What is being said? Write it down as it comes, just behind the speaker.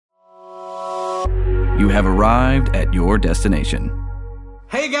You have arrived at your destination.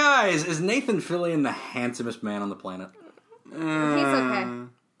 Hey guys, is Nathan Fillion the handsomest man on the planet? He's okay.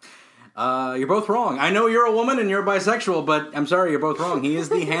 You're both wrong. I know you're a woman and you're bisexual, but I'm sorry, you're both wrong. He is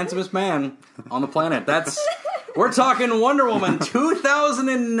the handsomest man on the planet. We're talking Wonder Woman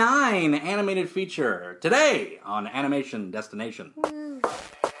 2009 animated feature today on Animation Destination.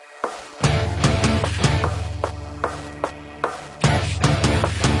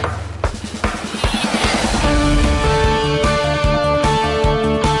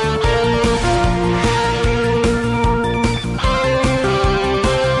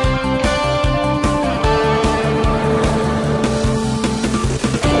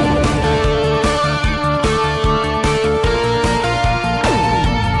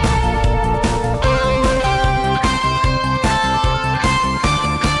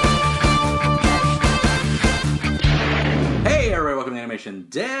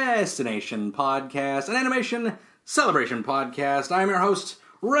 Destination Podcast, an animation celebration podcast. I'm your host,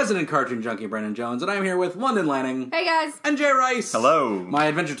 resident cartoon junkie Brendan Jones, and I'm here with London Lanning. Hey guys. And Jay Rice. Hello. My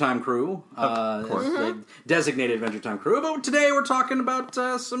Adventure Time crew. Of course. The designated Adventure Time crew. But today we're talking about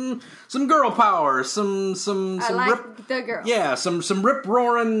some girl power, some I like the girl. Yeah, some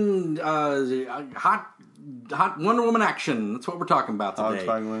rip-roaring, hot Wonder Woman action. That's what we're talking about today.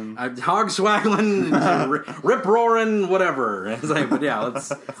 Hog-swaggling, rip-roaring, whatever. But yeah, let's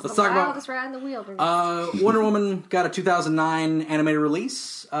talk about... Just riding the wheel. Wonder Woman got a 2009 animated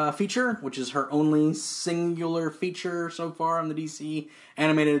release feature, which is her only singular feature so far on the DC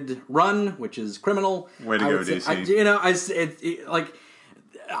animated run, which is criminal. Way to go, DC.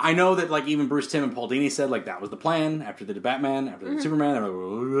 I know that even Bruce Timm and Paul Dini said that was the plan after they did Batman, after they did Superman. They were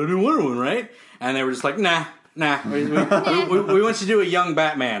like, well, I do Wonder Woman, right? And they were just like, nah. We want you to do a young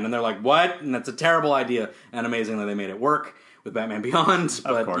Batman. And they're like, what? And that's a terrible idea. And amazingly, they made it work with Batman Beyond.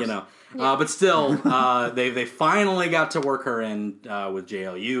 But, but still, they finally got to work her in with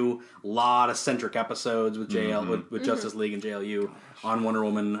JLU. A lot of centric episodes with with Justice League and JLU on Wonder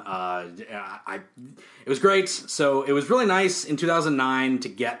Woman. It was great. So it was really nice in 2009 to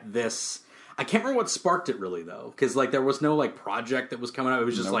get this. I can't remember what sparked it really though, because there was no project that was coming out. It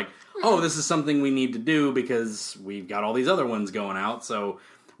was just this is something we need to do because we've got all these other ones going out. So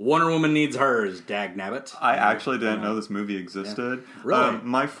Wonder Woman needs hers. Dag nabbit. I actually didn't know this movie existed. Yeah. Really?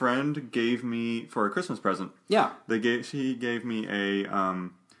 My friend gave me for a Christmas present. Yeah. She gave me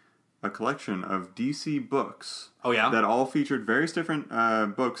a collection of DC books. Oh yeah. That all featured various different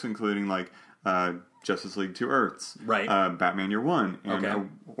books, including Justice League 2 Earths, right? Batman Year One, and a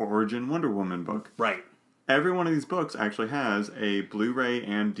Origin Wonder Woman book, right? Every one of these books actually has a Blu-ray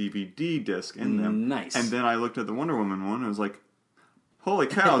and DVD disc in them. Nice. And then I looked at the Wonder Woman one and I was like, holy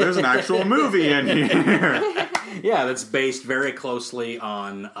cow, there's an actual movie in here. Yeah, that's based very closely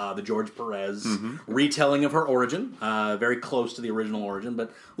on the George Perez retelling of her origin. Very close to the original origin,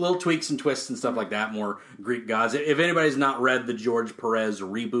 but little tweaks and twists and stuff like that, more Greek gods. If anybody's not read the George Perez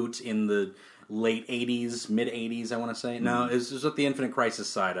reboot in the late 80s, mid 80s, I want to say. No, it's at the Infinite Crisis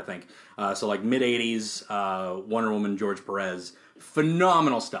side, I think. So mid 80s, Wonder Woman, George Perez,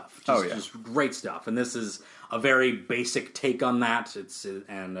 phenomenal stuff. Just great stuff. And this is a very basic take on that.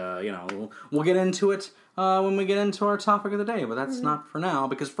 We'll get into it when we get into our topic of the day, but that's not for now,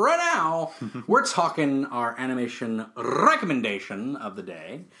 because for right now, we're talking our animation recommendation of the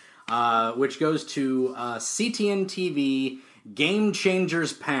day, which goes to CTN TV Game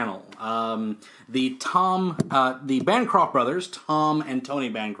Changers panel. The Bancroft brothers, Tom and Tony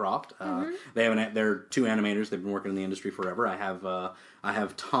Bancroft. They're two animators. They've been working in the industry forever. I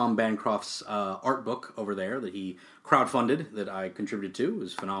have Tom Bancroft's art book over there that he crowdfunded that I contributed to. It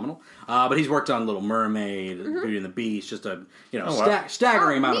was phenomenal. But he's worked on Little Mermaid, Beauty and the Beast, just a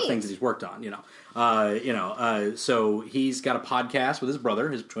staggering amount of things that he's worked on. So he's got a podcast with his brother,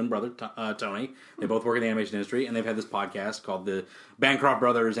 his twin brother Tony. They both work in the animation industry, and they've had this podcast called the Bancroft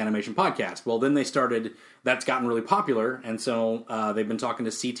Brothers Animation Podcast. Well, then they started. That's gotten really popular, and so they've been talking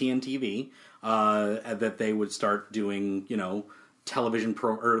to CTN TV that they would start doing, television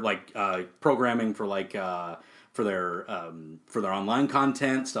programming for their online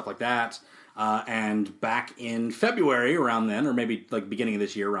content, stuff like that. And back in February, around then, or maybe beginning of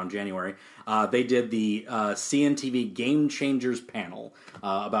this year, around January, they did the CNTV Game Changers panel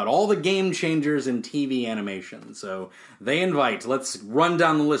about all the game changers in TV animation. So let's run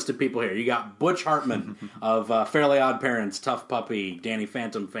down the list of people here. You got Butch Hartman of Fairly Odd Parents, Tough Puppy, Danny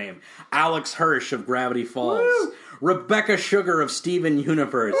Phantom fame, Alex Hirsch of Gravity Falls, Rebecca Sugar of Steven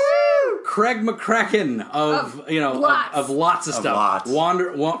Universe, Craig McCracken of lots of stuff. Lots.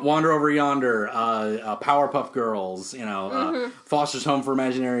 Wander Over Yonder, Powerpuff Girls, Foster's Home for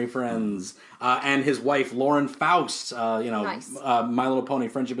Imaginary Friends, and his wife Lauren Faust. Nice. My Little Pony: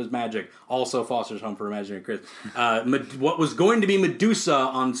 Friendship is Magic, also Foster's Home for Imaginary Friends. What was going to be Medusa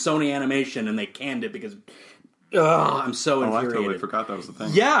on Sony Animation, and they canned it because. I'm so infuriated. I totally forgot that was the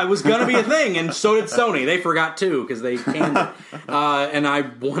thing. Yeah, it was going to be a thing, and so did Sony. They forgot, too, because they canned it. And I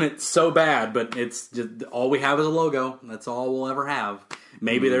want it so bad, but it's just, all we have is a logo. That's all we'll ever have.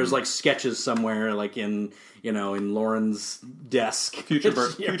 Maybe there's, like, sketches somewhere, like in Lauren's desk. Future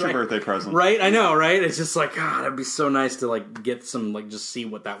birthday present. Right? I know, right? It's just like, God, it'd be so nice to, like, get some, like, just see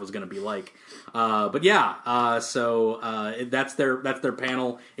what that was going to be like. But yeah, so that's their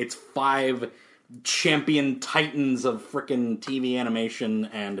panel. It's 5 champion titans of frickin' TV animation,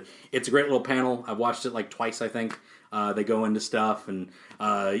 and it's a great little panel. I've watched it like twice, I think. They go into stuff, and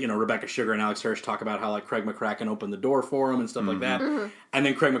Rebecca Sugar and Alex Hirsch talk about how like Craig McCracken opened the door for him and stuff like that. Mm-hmm. And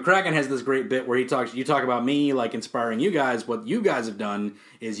then Craig McCracken has this great bit where you talk about me like inspiring you guys. What you guys have done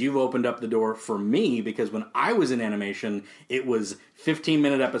is you've opened up the door for me, because when I was in animation, it was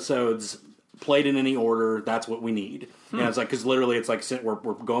 15-minute episodes played in any order. That's what we need. It's like, because literally it's like we're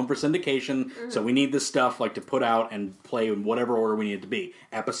going for syndication, so we need this stuff like to put out and play in whatever order we need it to be.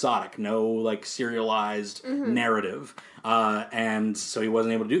 Episodic, no like serialized narrative. And so he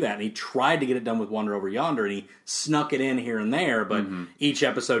wasn't able to do that. And he tried to get it done with Wander Over Yonder, and he snuck it in here and there, but each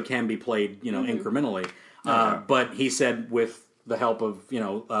episode can be played, incrementally. But he said with the help of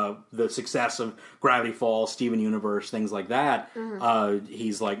the success of Gravity Falls, Steven Universe, things like that.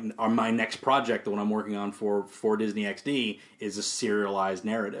 He's like, my next project, the one I'm working on for Disney XD, is a serialized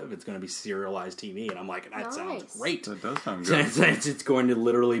narrative. It's going to be serialized TV, and I'm like, that sounds great. That does sound good. It's going to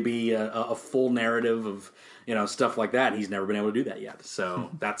literally be a full narrative of stuff like that. And he's never been able to do that yet, so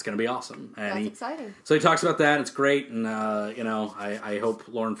that's going to be awesome. And that's exciting. So he talks about that. It's great, and I hope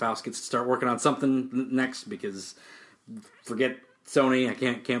Lauren Faust gets to start working on something next, because. Forget Sony. I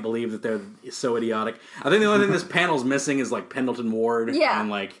can't believe that they're so idiotic. I think the only thing this panel's missing is like Pendleton Ward and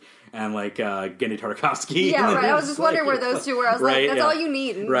Gendy Tartakovsky. Yeah, right. I was just wondering where those two were. I was like, that's all you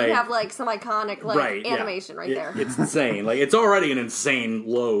need, and you have like some iconic animation right there. It's insane. Like, it's already an insane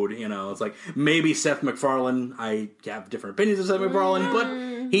load. It's like maybe Seth MacFarlane. I have different opinions of Seth MacFarlane,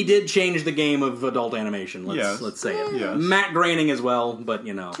 but he did change the game of adult animation. Let's say it. Yes. Matt Groening as well, but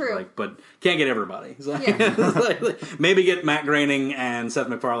True. But can't get everybody. So, maybe get Matt Groening and Seth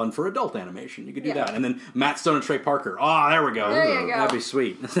MacFarlane for adult animation. You could do that, and then Matt Stone and Trey Parker. Oh, there we go. There you go. That'd be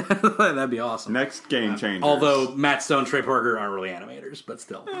sweet. That'd be awesome. Next game changer. Although Matt Stone, Trey Parker aren't really animators, but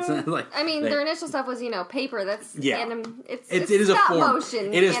still. Their initial stuff was paper. That's it it's is stop a form.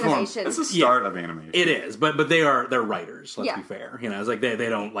 motion It is animation. It's the start of animation. It is, but they're writers. Let's be fair. It's like they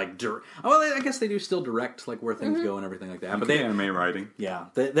don't like. I guess they do still direct like where things go and everything like that. But they anime writing. Yeah,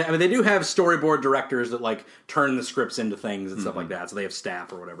 they do have storyboard directors that like turn the scripts into things and stuff like that. So they have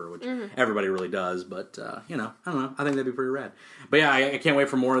staff or whatever, which everybody really does. But I don't know. I think that'd be pretty rad. But yeah, I can't wait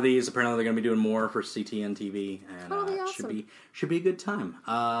for more of these. Apparently they're going to be doing more for CTN TV, and awesome. should be a good time.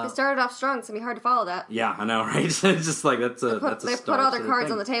 They started off strong. It's gonna be hard to follow that. Yeah, I know, right? It's just like that's a they put all their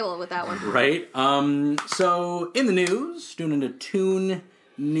cards on the table with that one, right? So in the news, doing into Toon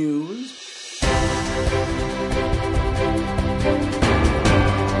News.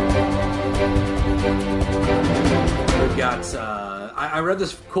 We've got. I read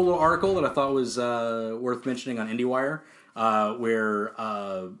this cool little article that I thought was worth mentioning on IndieWire, where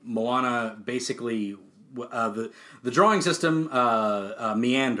Moana basically. The drawing system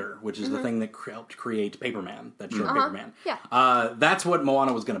Meander, which is the thing that helped create Paperman, that short Paperman. Yeah. That's what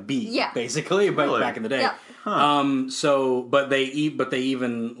Moana was going to be, basically, back in the day. Yeah. But they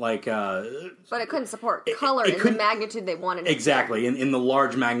even like. But it couldn't support color in the magnitude they wanted it exactly to. In the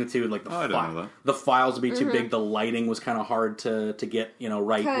large magnitude, like the files would be too big. The lighting was kind of hard to get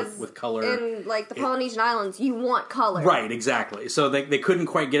right with color. In like the Polynesian Islands, you want color, right? Exactly. So they couldn't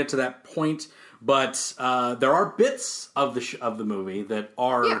quite get it to that point. But there are bits of the movie that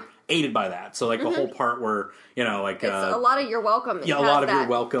are aided by that. So like the whole part where it's a lot of You're Welcome. Yeah, a lot of You're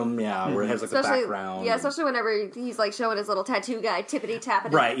Welcome. Yeah, where it has like especially, the background. Yeah, especially whenever he's like showing his little tattoo guy tippity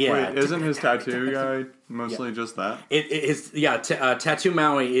tapping. Right. Yeah. Wait, isn't his tattoo guy mostly just that? Tattoo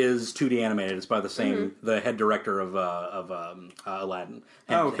Maui is 2D animated. It's by the same the head director of Aladdin.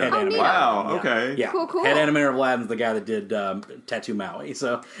 Okay. Head animator. Wow. Yeah. Okay. Yeah. Cool. Head animator of Aladdin's the guy that did Tattoo Maui.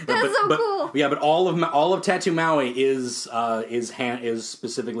 So that's cool. Yeah, but all of Tattoo Maui is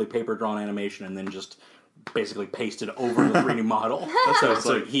specifically paper drawn animation and then just basically pasted over the 3D model.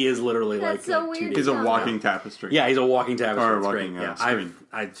 So he is literally That's so like weird. 2D. He's a walking tapestry. Yeah, he's a walking tapestry. Or a It's walking, great. Yeah, screen.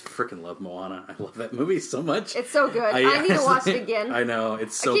 I freaking love Moana. I love that movie so much. It's so good. I need to watch it again. I know.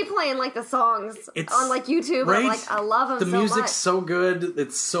 It's so. I keep playing like the songs on like YouTube. Right? I'm like, I love them. The so music's much. so good.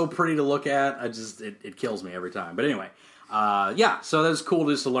 It's so pretty to look at. It kills me every time. But anyway, so that was cool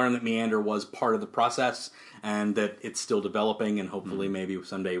just to learn that Meander was part of the process and that it's still developing, and hopefully maybe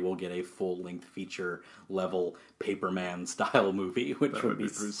someday we'll get a full-length feature-level Paperman style movie, which would be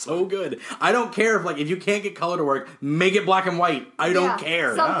so good. I don't care if you can't get color to work, make it black and white. I don't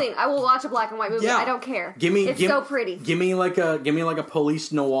care. Something. I will watch a black and white movie. I don't care. It's so pretty. Give me like a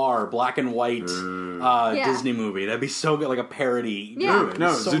police noir, black and white Disney movie. That'd be so good, like a parody. Yeah.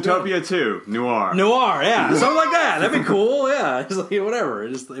 No, so Zootopia good. 2, noir. Noir, yeah, something like that. That'd be cool. Yeah, just like whatever.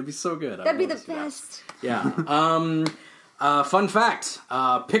 It'd be so good. That'd be the best. Yeah. Fun fact: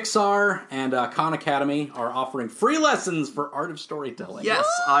 Pixar and Khan Academy are offering free lessons for art of storytelling. Yes,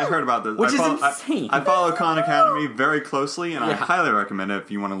 I heard about this. Which is insane. I follow Khan Academy very closely, and I highly recommend it if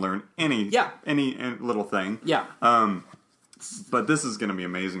you want to learn any little thing. Yeah. But this is going to be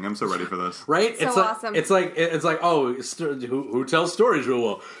amazing. I'm so ready for this. Right? So awesome. It's like who tells stories real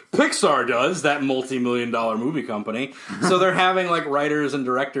well? Pixar does, that multi-million-dollar movie company. So they're having like writers and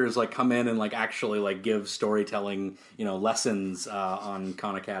directors like come in and like actually like give storytelling, lessons on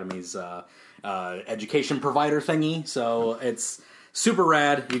Khan Academy's education provider thingy. So it's super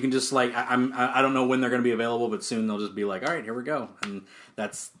rad. You can just like I don't know when they're going to be available, but soon they'll just be like, all right, here we go, and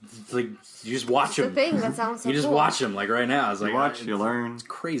that's like you just watch them. The thing that sounds so you just cool. watch them like right now. It's like You watch, you learn. It's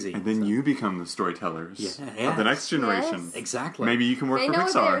crazy, and then you become the storytellers of the next generation. Yes. Exactly. Maybe you can work They for know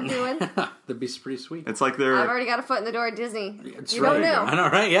Pixar. what they're doing. That'd be pretty sweet. It's like I've they're. already got a foot in the door at Disney. It's You right. don't know. I know,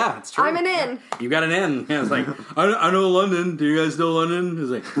 right? Yeah, it's true. I'm an in. You got an in. Yeah, it's like I know London. Do you guys know London? It's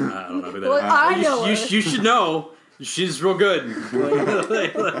like I don't know who that Well, is. I know her. You should know. She's real good.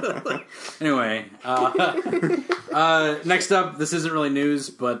 Anyway, next up, this isn't really news,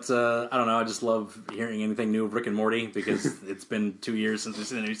 but I don't know. I just love hearing anything new of Rick and Morty because it's been 2 years since we've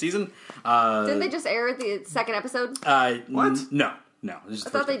seen the new season. Didn't they just air the second episode? What? No. I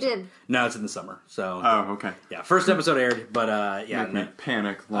thought they did. No, it's in the summer. So. Oh, okay. Yeah, first episode aired, but yeah. Make me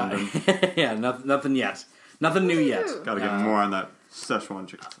panic, London. Yeah, nothing yet. Nothing new yet. Got to get more on that Szechuan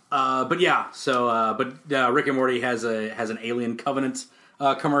chicken. But Rick and Morty has an Alien Covenant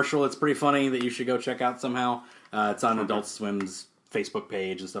commercial. It's pretty funny that you should go check out somehow. It's on Adult Swim's Facebook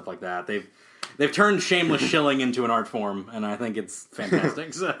page and stuff like that. They've turned shameless shilling into an art form, and I think it's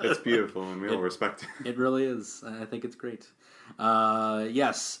fantastic. It's beautiful, and we all respect it. It really is. I think it's great.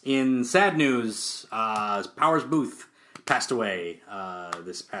 Yes, in sad news, Powers Booth passed away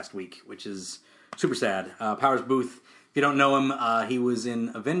this past week, which is super sad. Powers Booth, if you don't know him, he was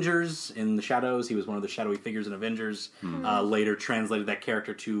in Avengers, in the Shadows. He was one of the shadowy figures in Avengers. Later translated that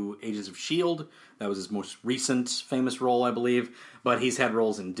character to Agents of S.H.I.E.L.D. That was his most recent famous role, I believe. But he's had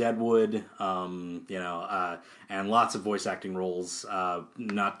roles in Deadwood, and lots of voice acting roles.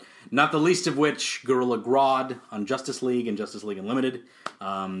 Not the least of which Gorilla Grodd on Justice League and Justice League Unlimited.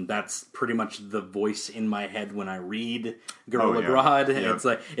 That's pretty much the voice in my head when I read Gorilla Grodd.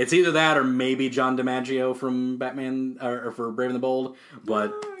 Yep. It's either that or maybe John DiMaggio from Batman or for Brave and the Bold.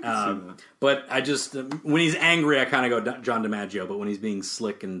 But I just when he's angry, I kind of go John DiMaggio. But when he's being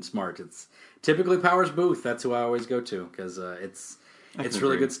slick and smart, it's typically Powers Booth. That's who I always go to because it's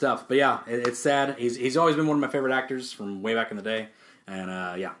really good stuff. But yeah, it's sad. He's always been one of my favorite actors from way back in the day, and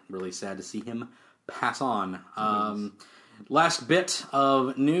really sad to see him pass on. Last bit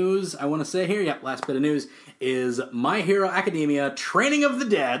of news I want to say here. Last bit of news is My Hero Academia: Training of the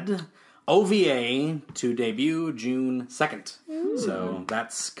Dead OVA to debut June 2nd. So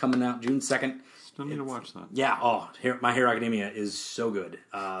that's coming out June 2nd. Still need to watch that. Yeah, My Hero Academia is so good.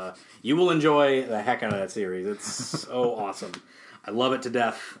 You will enjoy the heck out of that series. It's so awesome. I love it to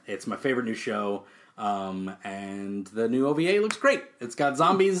death. It's my favorite new show. And the new OVA looks great. It's got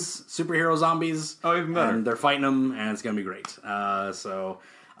zombies, superhero zombies. Oh, even better. And they're fighting them, and it's going to be great. So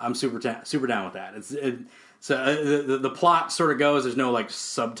I'm super down with that. The plot sort of goes, there's no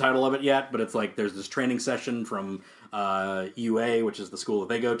subtitle of it yet, but it's there's this training session from UA, which is the school that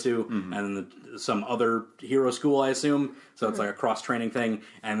they go to, and then some other hero school, I assume. So it's a cross-training thing,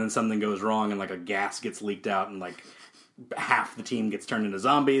 and then something goes wrong, and a gas gets leaked out, and half the team gets turned into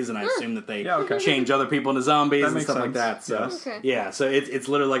zombies, and I assume that they change other people into zombies and stuff like that. So so it's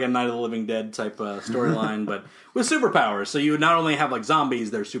literally like a Night of the Living Dead type storyline, but with superpowers. So you would not only have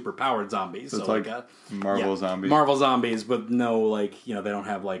zombies, they're super powered zombies. So it's like Marvel zombies. Marvel zombies, but no they don't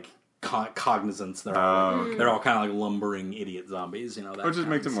have cognizance. They're all kind of like lumbering idiot zombies, you know. That which just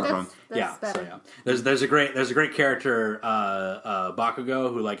makes it more fun. There's a great character,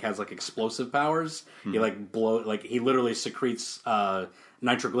 Bakugo, who like has like explosive powers. He he literally secretes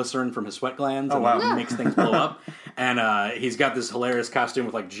nitroglycerin from his sweat glands and makes things blow up. And he's got this hilarious costume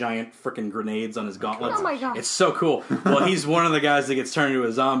with like giant freaking grenades on his gauntlets. Oh my god. It's so cool. Well, he's one of the guys that gets turned into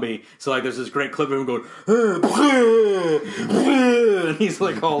a zombie. So like there's this great clip of him going and he's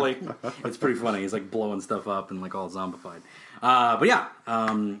like all like, it's pretty funny. He's like blowing stuff up and like all zombified. But yeah,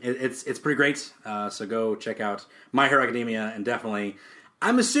 it's pretty great. So go check out My Hero Academia, and definitely,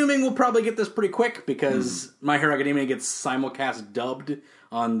 I'm assuming we'll probably get this pretty quick because My Hero Academia gets simulcast dubbed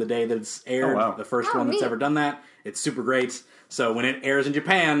on the day that it's aired. Oh, wow. The first one that's ever done that. It's super great. So when it airs in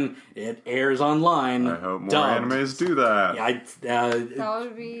Japan, it airs online. I hope more dubbed. animes do that. That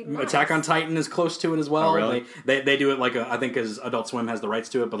would be nice. Attack on Titan is close to it as well. Oh, really? They do it like I think because Adult Swim has the rights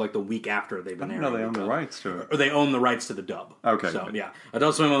to it, but like the week after they've been airing. No, they own the rights to it. Or they own the rights to the dub. Okay. So yeah,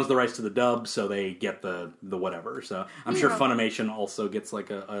 Adult Swim owns the rights to the dub, so they get the whatever. So I'm sure Funimation also gets like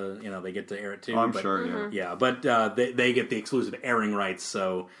they get to air it too. I'm sure. Yeah. Yeah, but they get the exclusive airing rights,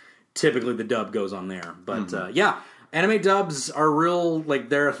 so typically the dub goes on there. But yeah. Anime dubs are real, like,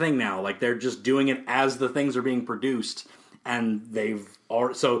 they're a thing now. Like, they're just doing it as the things are being produced. And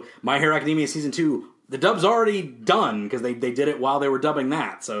so, My Hero Academia Season 2, the dub's already done, because they did it while they were dubbing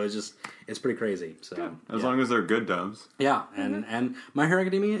that. So it's pretty crazy. So As long as they're good dubs. Yeah, and My Hero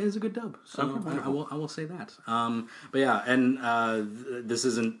Academia is a good dub. So I will say that. But yeah, and this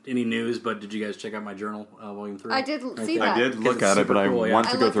isn't any news, but did you guys check out my journal, Volume 3? I did see that. I did look at it, but I want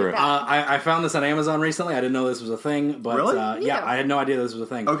to go through it. I found this on Amazon recently. I didn't know this was a thing, but really? Yeah, I had no idea this was a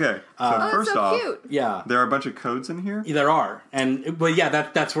thing. Okay, so first off, cute. Yeah, there are a bunch of codes in here. There are, but yeah,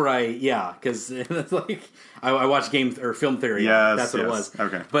 that's where because it's like I watched Film Theory. Yes, that's what it was.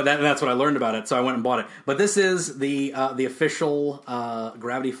 Okay, but that's what I learned about it, so I went and bought it. But this is the official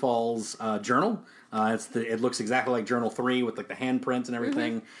Gravity Falls journal. It looks exactly like Journal 3 with like the handprint and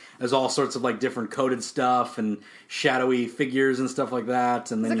everything. There's all sorts of like different coded stuff and shadowy figures and stuff like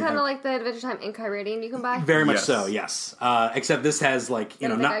that. And then is it kind of like the Adventure Time Inkai Radiant you can buy? Very much so, yes. Except this has like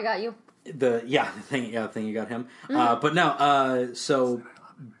I got you. The thing you got him. But no, so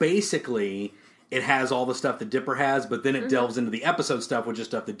basically it has all the stuff that Dipper has, but then it delves into the episode stuff, which is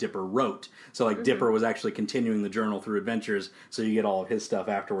stuff that Dipper wrote. So, like, Dipper was actually continuing the journal through adventures, so you get all of his stuff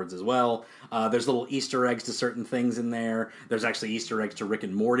afterwards as well. There's little Easter eggs to certain things in there. There's actually Easter eggs to Rick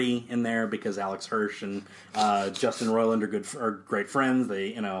and Morty in there, because Alex Hirsch and Justin Roiland are great friends.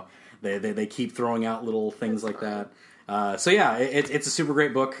 They keep throwing out little things like that. So yeah, it's a super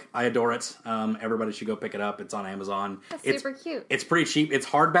great book. I adore it. Everybody should go pick it up. It's on Amazon. That's super cute. It's pretty cheap. It's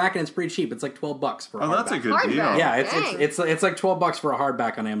hardback and it's pretty cheap. It's like $12 for a hardback. Oh, that's a good deal. Yeah, it's like $12 for a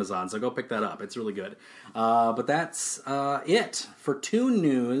hardback on Amazon. So go pick that up. It's really good. But that's it for Toon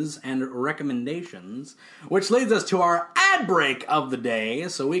News and recommendations, which leads us to our ad break of the day.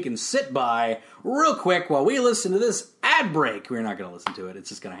 So we can sit by real quick while we listen to this ad break. We're not going to listen to it. It's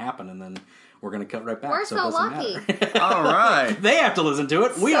just going to happen, and then we're going to cut right back. We're so lucky. All right. They have to listen to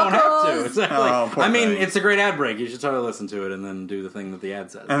it. We don't have to. Exactly. Oh, it's a great ad break. You should totally listen to it and then do the thing that the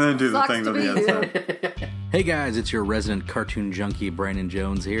ad says. And then do the thing that the ad said. Hey guys, it's your resident cartoon junkie, Brandon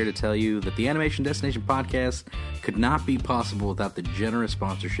Jones, here to tell you that the Animation Destination podcast could not be possible without the generous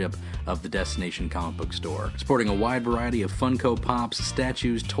sponsorship of the Destination Comic Book Store. Sporting a wide variety of Funko Pops,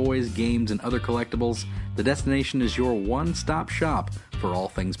 statues, toys, games, and other collectibles, the Destination is your one-stop shop for all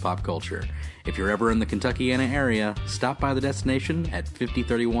things pop culture. If you're ever in the Kentuckiana area, stop by the Destination at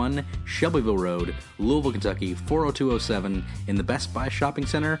 5031 Shelbyville Road, Louisville, Kentucky 40207 in the Best Buy Shopping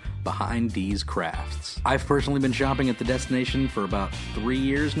Center behind D's Crafts. I've personally been shopping at the Destination for about 3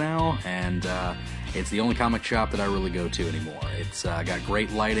 years now, and it's the only comic shop that I really go to anymore. It's got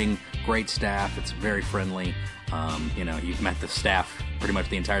great lighting, great staff, it's very friendly. You've met the staff, pretty much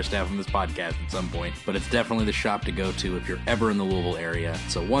the entire staff on this podcast at some point, but it's definitely the shop to go to if you're ever in the Louisville area.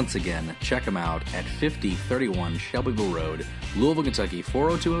 So once again, check them out at 5031 Shelbyville Road, Louisville, Kentucky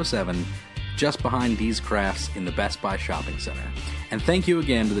 40207, just behind D's Crafts in the Best Buy Shopping Center. And thank you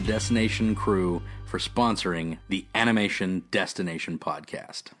again to the Destination crew for sponsoring the Animation Destination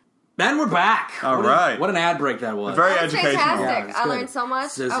podcast. And we're back. All right. What an ad break that was. Very That was educational. fantastic. Yeah, I learned so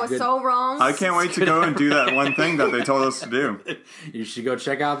much. I was so wrong. I can't wait to go and do that one thing that they told us to do. You should go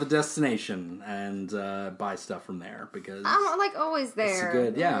check out the Destination and buy stuff from there, because I'm like always there. It's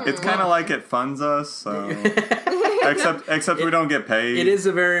good. Yeah, It's kind of like it funds us, so except we don't get paid. It is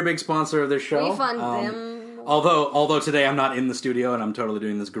a very big sponsor of this show. We fund them. Although today I'm not in the studio and I'm totally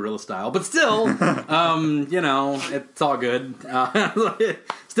doing this guerrilla style, but still, it's all good.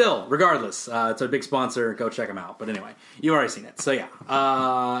 Still, regardless, it's a big sponsor. Go check them out. But anyway, you've already seen it. So yeah,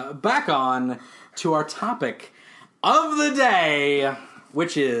 back on to our topic of the day,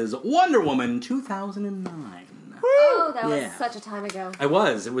 which is Wonder Woman 2009. Oh, that was such a time ago.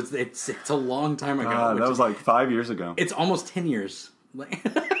 It's a long time ago. That was like 5 years ago. It's almost 10 years.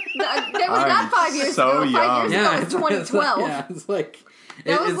 That was not 5 years ago. 5 years ago was 2012. It's like...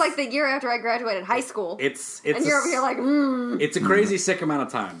 That was like the year after I graduated high school. And you're over here like, It's a crazy sick amount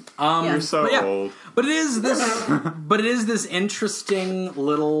of time. You're so old. But it is this interesting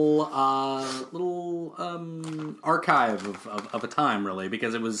little archive of a time, really,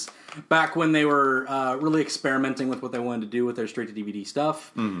 because it was back when they were really experimenting with what they wanted to do with their straight-to-DVD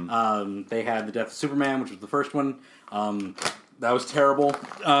stuff. Mm-hmm. They had The Death of Superman, which was the first one. That was terrible.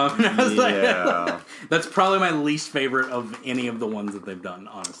 That's probably my least favorite of any of the ones that they've done,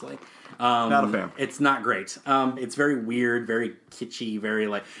 honestly. Not a fan. It's not great. It's very weird, very kitschy, very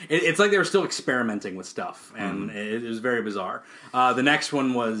like... It's like they were still experimenting with stuff, and it was very bizarre. The next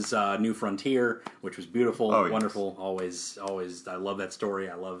one was New Frontier, which was beautiful, wonderful. Always, I love that story.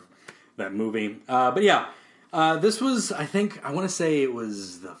 I love that movie. But yeah, this was, I want to say it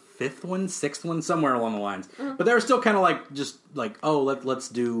was the sixth one, somewhere along the lines. But they were still kind of like, just like, let's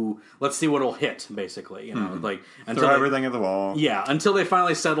see what'll hit, basically, you know, like until throw everything at the wall. Yeah, until they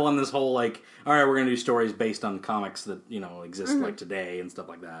finally settle on this whole like, all right, we're gonna do stories based on comics that exist like today and stuff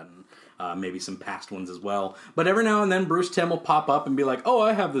like that, and maybe some past ones as well. But every now and then, Bruce Timm will pop up and be like, "Oh,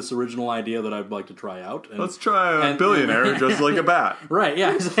 I have this original idea that I'd like to try out. And, let's try a billionaire just like a bat." Right?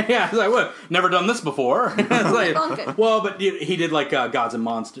 Yeah, yeah. It's like, what? Never done this before. It's like, well, but he did like Gods and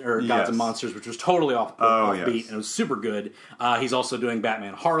Monsters, which was totally offbeat and it was super good. He's also doing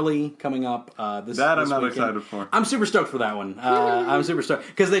Batman Harley coming up. This I'm not weekend. Excited for. I'm super stoked for that one. I'm super stoked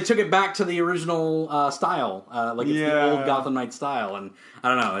because they took it back to the original style, like it's the old Gotham Knight style, and I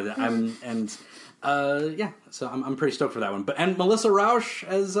don't know. So I'm pretty stoked for that one. And Melissa Rauch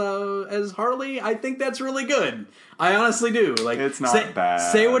as Harley, I think that's really good. I honestly do. Like, it's not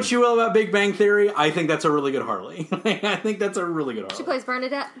bad. Say what you will about Big Bang Theory, I think that's a really good Harley. I think that's a really good Harley. She plays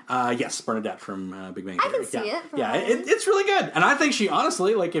Bernadette? Yes, Bernadette from Big Bang Theory. I can see it. It's really good. And I think she,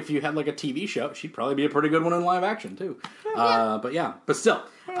 honestly, like, if you had, like, a TV show, she'd probably be a pretty good one in live action, too. But still.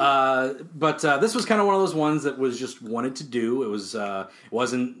 This was kind of one of those ones that was just wanted to do. It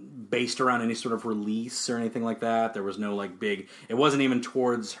wasn't based around any sort of release or anything like that. There was no like big... It wasn't even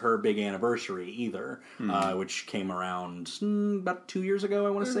towards her big anniversary either, which came around about 2 years ago, I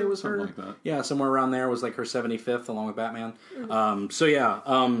want to say was her. Something like that. Yeah, somewhere around there was like her 75th along with Batman. So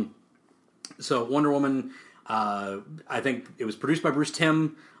Wonder Woman, I think it was produced by Bruce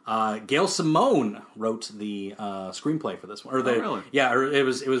Timm. Gail Simone wrote the screenplay for this one. Really? Yeah, it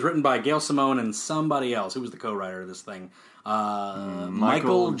was written by Gail Simone and somebody else. Who was the co-writer of this thing?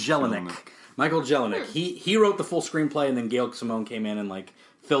 Michael Jelenic. Michael Jelenic. He wrote the full screenplay, and then Gail Simone came in and like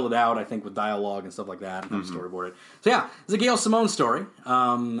filled it out, I think, with dialogue and stuff like that, and storyboarded it. So yeah, it's a Gail Simone story.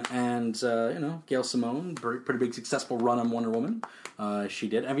 Gail Simone, pretty big successful run on Wonder Woman. She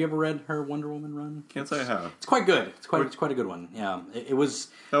did. Have you ever read her Wonder Woman run? Can't say I have. It's quite good. It's quite a good one. Yeah, it was.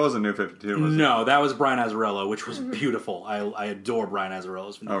 That wasn't New 52, was it? No, that was Brian Azzarello, which was beautiful. I adore Brian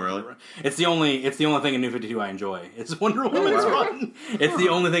Azzarello's. Oh, really? It's the only thing in New 52 I enjoy. It's Wonder Woman's run. It's the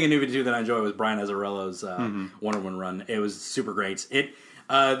only thing in New 52 that I enjoy was Brian Azzarello's Wonder Woman run. It was super great. They've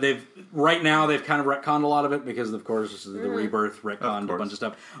kind of retconned a lot of it because, of course, the Rebirth retconned a bunch of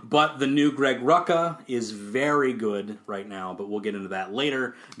stuff. But the new Greg Rucka is very good right now, but we'll get into that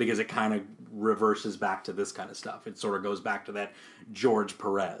later because it kind of reverses back to this kind of stuff. It sort of goes back to that George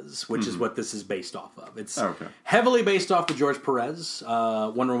Perez, which is what this is based off of. It's heavily based off the George Perez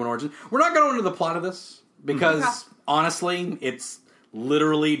Wonder Woman origin. We're not going into the plot of this because, honestly, it's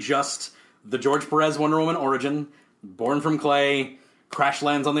literally just the George Perez Wonder Woman origin, born from clay, crash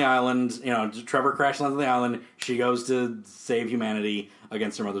lands on the island. Trevor crash lands on the island. She goes to save humanity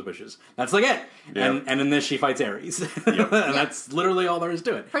against her mother's wishes. That's like it. Yep. And in this, she fights Ares. And that's literally all there is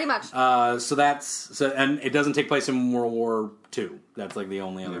to it. Pretty much. And it doesn't take place in World War II. That's like the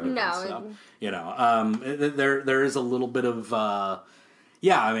only other difference. There is a little bit of.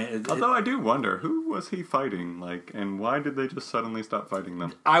 Although I do wonder, who was he fighting, and why did they just suddenly stop fighting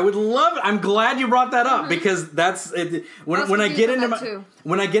them? I'm glad you brought that up, because that's it. When I get into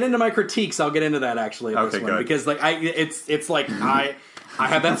my critiques, I'll get into that actually. This one, good. Because I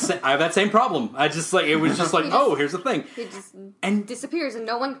have that same problem. I just like it was just like, oh, here's the thing. He just disappears and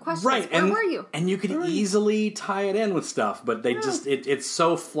no one questions. Right, where were you? And you could easily tie it in with stuff, but they just it's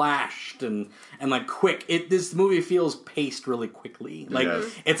so flashed and like quick. This movie feels paced really quickly. Like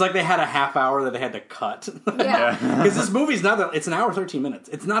it's like they had a half hour that they had to cut. Yeah, because this movie's not that. It's an hour 13 minutes.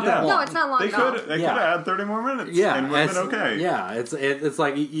 It's not that long. No, it's not long. They could have had 30 more minutes. Yeah, and would have been okay. Yeah, it's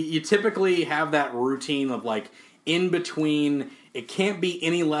like you typically have that routine of like in between. It can't be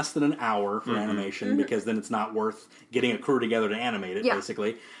any less than an hour for animation because then it's not worth getting a crew together to animate it,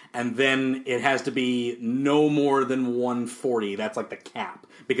 basically. And then it has to be no more than 140. That's like the cap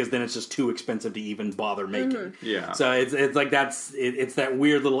because then it's just too expensive to even bother making. Yeah. So it's like it's that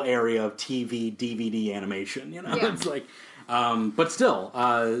weird little area of TV, DVD animation. You know, it's like, but still.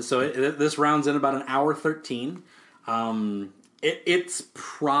 So this rounds in about an hour 13. It's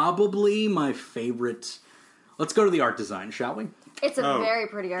probably my favorite. Let's go to the art design, shall we? It's a very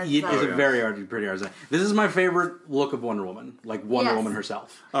pretty art design. It's a very pretty art design. This is my favorite look of Wonder Woman, like Wonder Woman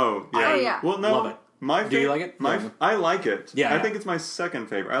herself. Oh, yeah. Well, no, love it. Do you like it? I like it. Yeah, I think it's my second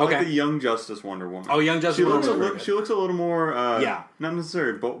favorite. I like the Young Justice Wonder Woman. Oh, Young Justice Wonder Woman. She looks a little more, not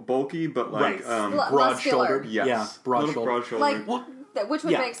necessarily bulky, but like broad-shouldered. Yes. Yeah, broad-shouldered. Like, which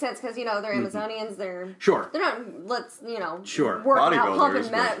would make sense because, they're Amazonians. They're not, working out pumping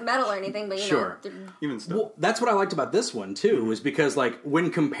metal or anything, but, even still. Well, that's what I liked about this one, too, was because, like,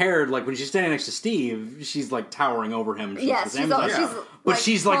 when compared, like, when she's standing next to Steve, she's, like, towering over him.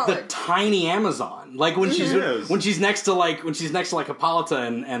 She's like the tiny Amazon. Like when she's next to like Hippolyta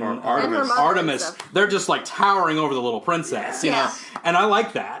and Artemis, they're just like towering over the little princess, you know. And I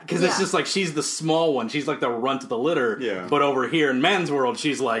like that because it's just like she's the small one. She's like the runt of the litter. Yeah. But over here in men's world,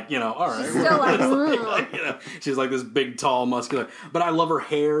 she's like, all right. She's still like, she's like this big, tall, muscular. But I love her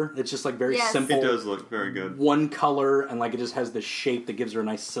hair. It's just like very simple. It does look very good. One color and like it just has this shape that gives her a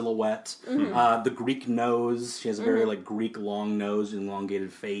nice silhouette. The Greek nose. She has a very like Greek long nose and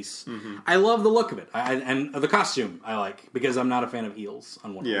elongated face. I love the look of it. And the costume I like because I'm not a fan of heels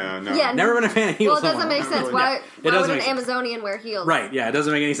on Wonder Woman. Never been a fan of heels. Well, it doesn't make sense. Why would an Amazonian wear heels? Right, yeah, it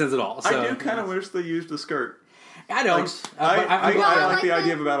doesn't make any sense at all. So, I do kind of wish they used a skirt. I don't. I like the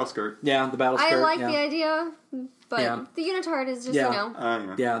idea of a battle skirt. Yeah, the battle skirt. I like the idea. But the unitard is just, the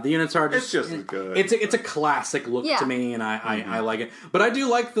unitard. It's just as good. It's a classic look to me, and I like it. But I do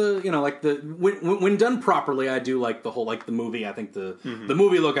like when done properly, I do like the whole the movie. I think the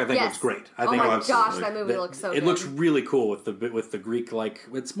movie look looks great. I think my gosh, that movie looks so good. It looks really cool with the Greek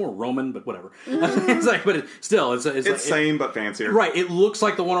it's more Roman, but whatever. It's like, but it's same but fancier. Right. It looks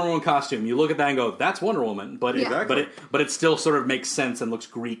like the Wonder Woman costume. You look at that and go, that's Wonder Woman, but it still sort of makes sense and looks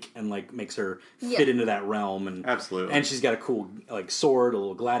Greek and makes her fit into that realm and. Absolutely. And she's got a cool sword, a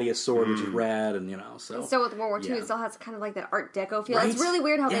little gladius sword, which is rad, and so. And still with World War II, it still has kind of like that Art Deco feel. Right? It's really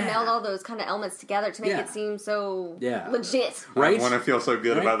weird how they meld all those kind of elements together to make it seem so legit. Right? I want to feel so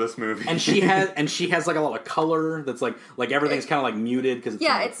good about this movie. And she has like a lot of color that's like everything's kind of muted because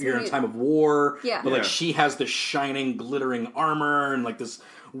you're in a time of war. Yeah. But she has this shining, glittering armor and this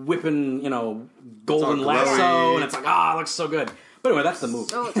whipping, golden lasso, and it's like it looks so good. But anyway, that's the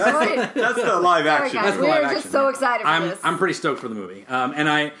movie. Oh, that's the live action. Sorry, guys, we're just so excited for this. I'm pretty stoked for the movie. And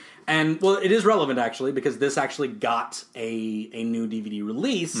it is relevant actually because this actually got a new DVD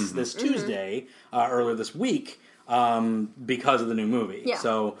release this Tuesday, earlier this week. Because of the new movie. Yeah.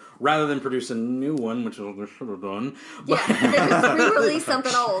 So rather than produce a new one, which is what they should have done, they just re-released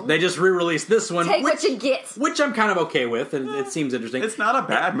something old. They just re-released this one. Take what you get. Which I'm kind of okay with, and it seems interesting. It's not a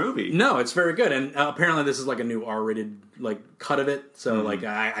bad movie. No, it's very good, and apparently this is a new R-rated cut of it. So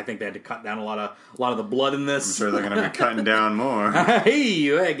I think they had to cut down a lot of the blood in this. I'm sure they're going to be cutting down more.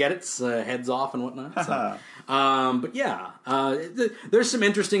 Hey, get it? Heads off and whatnot. So. But yeah, there's some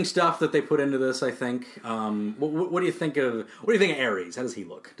interesting stuff that they put into this. I think. What do you think of Ares? How does he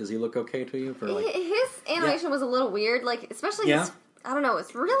look? Does he look okay to you? His animation was a little weird, especially his, I don't know,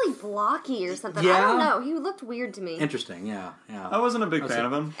 it's really blocky or something. I don't know. He looked weird to me. Interesting. Yeah. I wasn't a big fan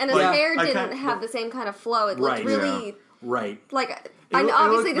of him, and his hair didn't have the same kind of flow. It looked really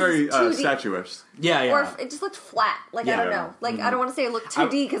obviously it very this is 2D. Statuish. Yeah. Or it just looked flat. I don't know. I don't want to say it looked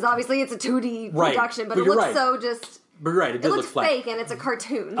 2D because obviously it's a 2D production, but it looks so just. But right, it did look flat. Fake, and it's a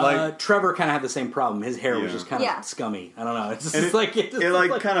cartoon. Trevor kind of had the same problem. His hair was just kind of scummy. I don't know. It's just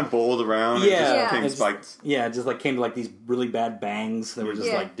it kind of bowled around. And just came spiked. Yeah, it just came to these really bad bangs that were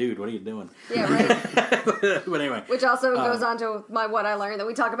just dude, what are you doing? Yeah, right. But anyway, which also goes on to what I learned that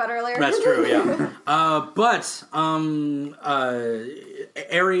we talked about earlier. That's true. Yeah.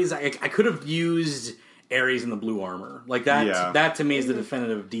 Ares, I could have used Ares in the blue armor. Like that. Yeah. That to me is the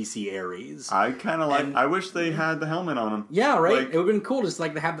definitive DC Ares. I kind of like. I wish they had the helmet on him. Yeah, right. Like, it would have been cool just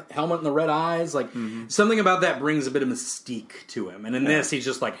like to have the helmet and the red eyes. Like something about that brings a bit of mystique to him. And in this, he's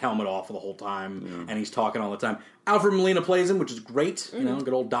just like helmet off the whole time, and he's talking all the time. Alfred Molina plays him, which is great. You know,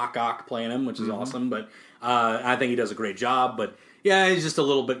 good old Doc Ock playing him, which is awesome. But I think he does a great job. But yeah, he's just a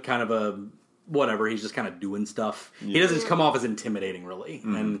little bit kind of a. Whatever, he's just kind of doing stuff. Yeah. He doesn't just come off as intimidating, really,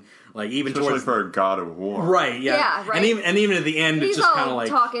 and like even especially towards for a god of war, right? Yeah, right. And even at the end, he's it's just kind of like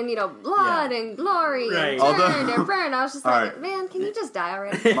talking, you know, blood and glory and turn and burn. I was just like, man, can you just die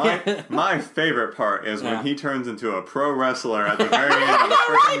already? My favorite part is when he turns into a pro wrestler at the very end of the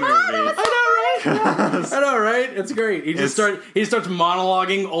freaking movie. I know, right? It's great. He starts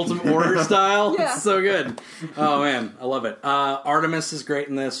monologuing Ultimate Warrior style. Yeah. It's so good. Oh man, I love it. Artemis is great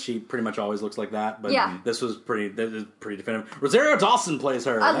in this. She pretty much always looks like that, but this was pretty definitive. Rosario Dawson plays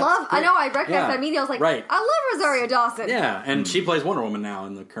her. I know, I recognized that immediately. I was like, I love Rosario Dawson. Yeah, and she plays Wonder Woman now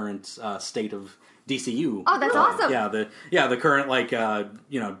in the current state of DCU. Oh, that's awesome. Yeah, the current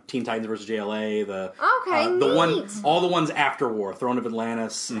Teen Titans versus JLA. The all the ones after War, Throne of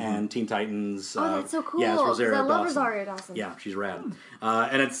Atlantis and Teen Titans. Oh, that's so cool. Yeah, it's Rosario Dawson. I love Rosario Dawson. Yeah, she's rad.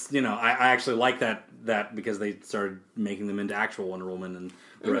 And it's I actually like that because they started making them into actual Wonder Woman and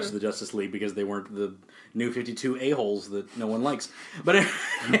the rest of the Justice League because they weren't the New 52 a-holes that no one likes. But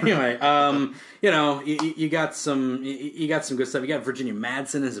anyway, you got some good stuff. You got Virginia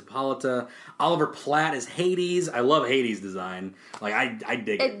Madsen as Hippolyta, Oliver Platt as Hades. I love Hades' design. Like I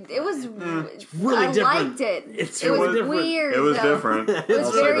dig it. It was really different. I liked it. It was weird. It was different. It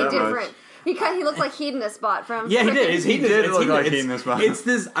was very different. He looked like Hedonistbot from... Yeah, he did. He did look like Hedonistbot. It's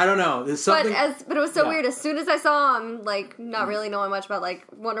this... I don't know. There's something... But it was so weird. As soon as I saw him, like, not really knowing much about, like,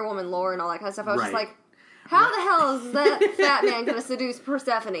 Wonder Woman lore and all that kind of stuff, I was just like, how the hell is that fat man going to seduce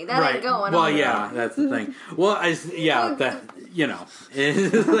Persephone? That ain't going on. Well, yeah, that's the thing. Well, that, you know.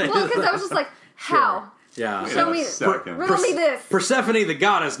 Well, because I was just like, how? Sure. Yeah. Show me, riddle me this. Persephone the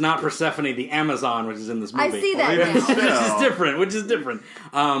goddess, not Persephone the Amazon, which is in this movie. I see that. Which is different.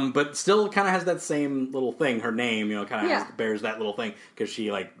 But still kind of has that same little thing. Her name, kind of bears that little thing because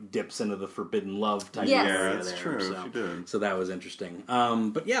she like dips into the forbidden love type area. That's true. So, she did. So that was interesting.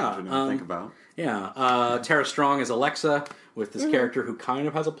 But yeah, I didn't think about. Yeah, Tara Strong is Alexa with this character who kind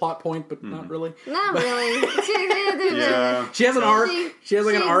of has a plot point, but not really. Not really. She has an arc. She has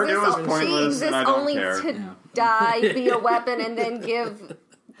like an arc. It was pointless, and I don't care. To die, be a weapon, and then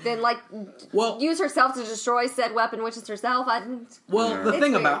use herself to destroy said weapon, which is herself. The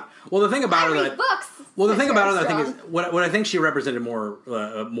thing about her that books. Well, the thing about her that I think is what I think she represented more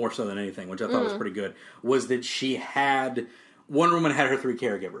so than anything, which I thought was pretty good, was that she had. Wonder Woman had her 3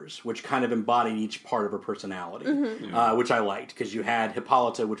 caregivers, which kind of embodied each part of her personality, which I liked because you had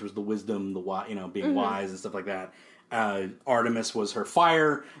Hippolyta, which was the wisdom, being wise and stuff like that. Artemis was her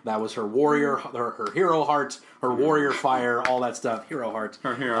fire. That was her warrior, her hero heart, her warrior fire, all that stuff. Hero heart,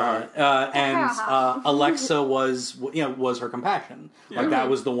 her hero heart, and Alexa was her compassion. Yeah. Like that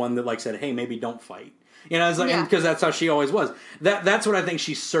was the one that like said, "Hey, maybe don't fight." It's like because that's how she always was. That's what I think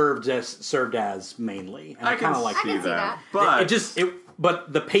she served as mainly. And I kind of like that. But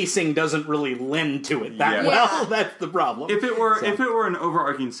but the pacing doesn't really lend to it that well. That's the problem. If it were an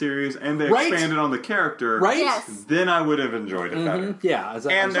overarching series and they expanded on the character, then I would have enjoyed it better. Yeah,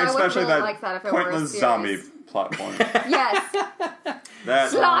 and especially that pointless zombie plot point.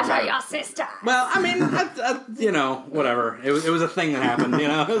 Yes. Slaughter your sister. Well, I mean, whatever. It was a thing that happened.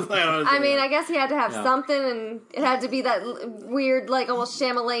 I guess he had to have something, and it had to be that weird, like almost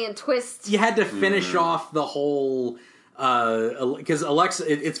Shyamalan twist. You had to finish off the whole. Because Alexa,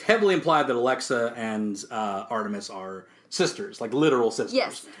 it's heavily implied that Alexa and Artemis are sisters, like literal sisters.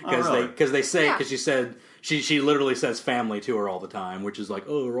 Yes. Because they say because she said. She literally says family to her all the time, which is like,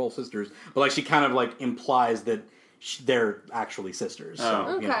 oh, we're all sisters. But like she kind of like implies that they're actually sisters.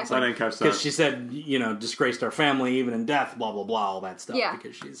 Oh, okay. I didn't catch that. Because she said, disgraced our family even in death, blah, blah, blah, all that stuff. Yeah.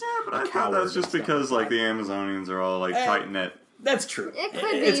 Because she's but I thought that's just because like the Amazonians are all like tight-knit. That's true. It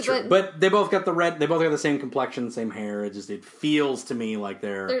could be, true. But they both got they both got the same complexion, same hair. It feels to me like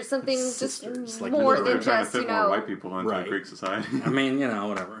there's something sisters. just more than just, trying to fit more white people into Greek society. I mean,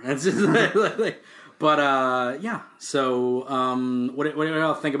 whatever. It's just but so what do you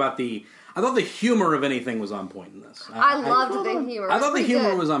all think about I thought the humor of anything was on point in this. I loved the humor. I thought the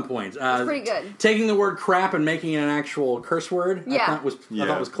humor was on point. It was pretty good. Taking the word crap and making it an actual curse word, I thought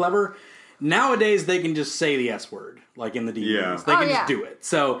was clever. nowadays they can just say the S word, like in the DVDs. Yeah. They can just do it.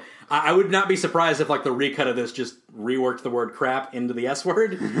 So I would not be surprised if like the recut of this just reworked the word crap into the S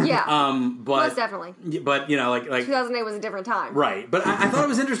word. Yeah. But most definitely. But you know, like 2008 was a different time. right. But I thought it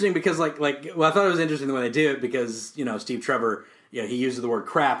was interesting because I thought it was interesting the way they did it because you know Steve Trevor, he uses the word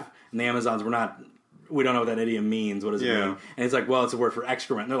crap, and the Amazons were not. We don't know what that idiom means. What does it mean? And he's like, well, it's a word for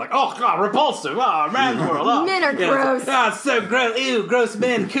excrement. And they're like, oh, God, repulsive. Oh, man's world. Oh. Men are gross. It's so gross. Ew, gross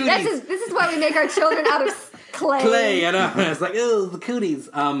men. Cooties. This is why we make our children out of clay. I know. It's like, ew, the cooties.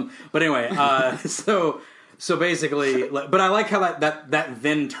 But anyway, so basically, but I like how that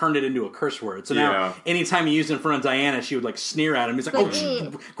then turned it into a curse word. So now, anytime he used it in front of Diana, she would like sneer at him. He's like,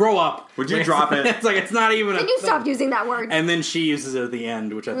 oh, grow up. Would you drop it? It's like, it's not even Can you stop using that word? And then she uses it at the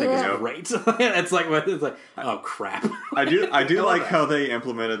end, which I think is great. It's like, oh crap. I do like how they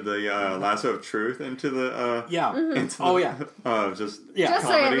implemented the lasso of truth into the into the, just comedy.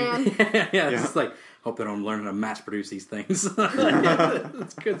 say it, man. It's just like, hope they don't learn how to mass produce these things.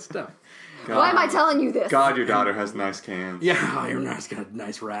 It's good stuff. God. Why am I telling you this? God, your daughter has nice cans. Yeah, your daughter's got a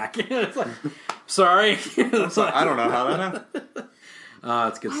nice rack. It's like, sorry. It's like, I don't know how that happened.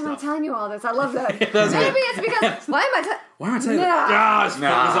 It's good Why stuff. am I telling you all this? I love that. Maybe it's because why am I telling you that? His foot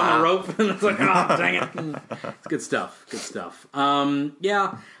was on the rope, and it's like, oh, dang it. It's good stuff. Good stuff.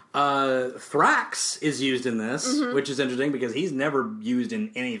 Thrax is used in this, which is interesting because he's never used in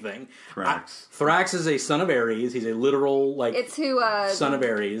anything. Thrax is a son of Ares. He's a literal it's who son of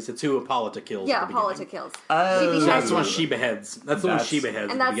Ares. It's who Hippolyta kills. Yeah, Hippolyta kills. That's the one she beheads. That's the one she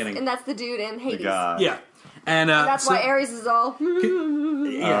beheads at the beginning. And that's the dude in Hades. Yeah. And that's why Ares is all.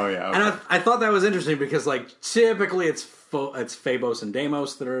 And I thought that was interesting because, like, typically it's Phobos and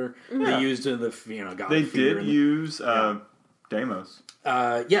Deimos that are used in the God. They did use Deimos.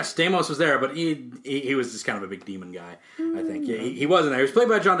 Yes, Deimos was there, but he was just kind of a big demon guy. I think he wasn't there. He was played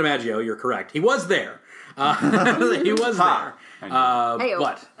by John DiMaggio. You're correct. He was there. He was there.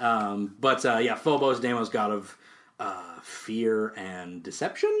 But Phobos, Deimos, god of fear and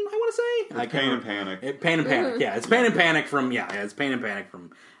deception. I want to say Pain and Panic. Pain and Panic. Yeah, it's Pain and Panic from it's Pain and Panic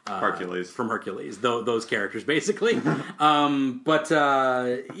from Hercules. From Hercules. Those characters basically. But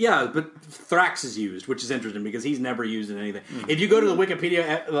Thrax is used, which is interesting because he's never used in anything. If you go to the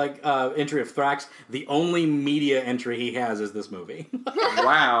Wikipedia entry of Thrax, the only media entry he has is this movie.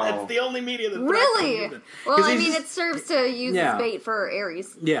 Wow. That's the only media that Thrax Really? is using. Well, I mean, it serves to use as bait for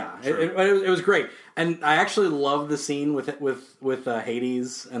Ares. Yeah, it was great. And I actually love the scene with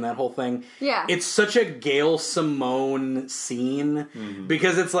Hades and that whole thing. Yeah. It's such a Gail Simone scene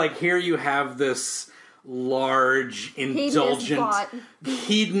because it's like here you have this large, indulgent,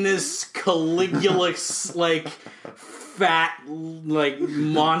 hedonist, Caligula's like fat, like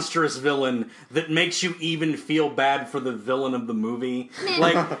monstrous villain that makes you even feel bad for the villain of the movie.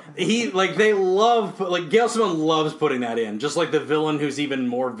 Gail Simone loves putting that in, just like the villain who's even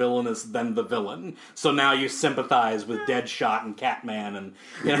more villainous than the villain. So now you sympathize with Deadshot and Catman and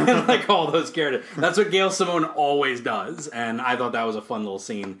like all those characters. That's what Gail Simone always does, and I thought that was a fun little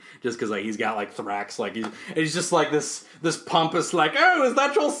scene, just because like he's got like Thrax, like he's just like this pompous, like, oh, is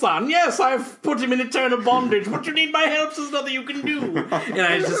that your son? Yes, I've put him in eternal bondage. What you need my help? There's nothing you can do. And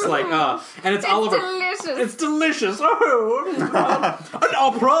it's just like, and it's Oliver. Delicious. It's delicious. Oh, an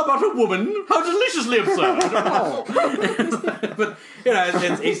opera about a woman. How deliciously absurd. But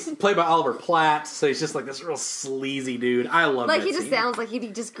he's played by Oliver Platt, so he's just like this real sleazy dude. I love. Like he just sounds like he'd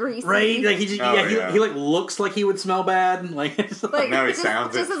be just greasy, right? Like he like looks like he would smell bad. Like now he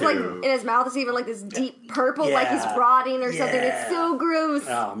sounds just it as too. Like in his mouth is even like this deep purple, like he's rotting or something. It's so gross.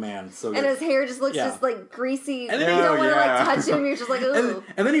 Oh man, so good. And his hair just looks just like greasy. And you then don't want to like touch him. You're just like, ooh.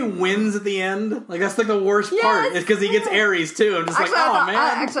 And then he wins at the end. Like that's like the worst part. It's because he gets Ares too. I'm just man.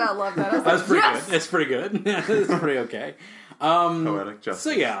 I love that. That's pretty good. It's pretty good. It's pretty okay. Poetic justice.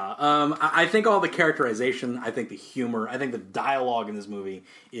 So I think all the characterization, I think the humor, I think the dialogue in this movie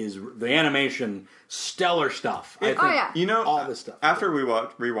is the animation, stellar stuff. I think all this stuff. After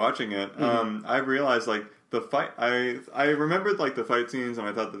rewatching it, I realized like the fight. I remembered like the fight scenes and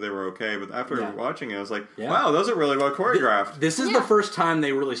I thought that they were okay, but after watching it, I was like, wow, those are really well choreographed. This is the first time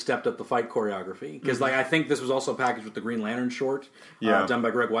they really stepped up the fight choreography because like I think this was also packaged with the Green Lantern short, done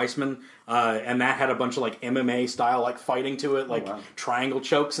by Greg Weisman, and that had a bunch of like MMA style like fighting to it, like triangle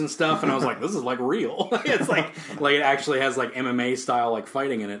chokes and stuff, and I was like, this is like real. It's like it actually has like MMA style like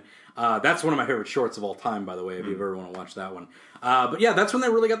fighting in it. That's one of my favorite shorts of all time, by the way, if you ever want to watch that one. But that's when they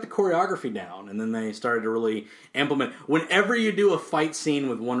really got the choreography down, and then they started to really implement. Whenever you do a fight scene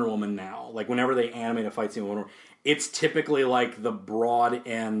with Wonder Woman now, like whenever they animate a fight scene with Wonder Woman, it's typically like the broad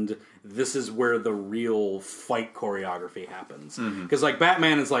end. This is where the real fight choreography happens. Because like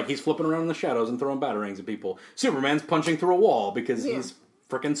Batman is like he's flipping around in the shadows and throwing batarangs at people. Superman's punching through a wall because he's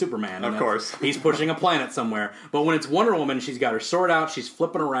frickin' Superman. Of course. He's pushing a planet somewhere. But when it's Wonder Woman, she's got her sword out, she's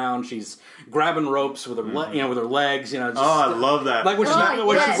flipping around, she's grabbing ropes with her with her legs, just, I love that. Like when she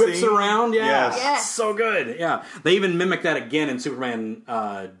whips it around, Yes. It's so good. Yeah. They even mimic that again in Superman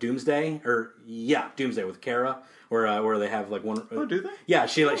Doomsday Doomsday with Kara. Where they have like one. Oh, do they? Yeah,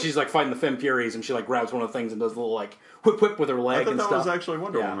 she's like fighting the Femme Furies, and she like grabs one of the things and does a little like whip with her leg. I thought and that stuff. was actually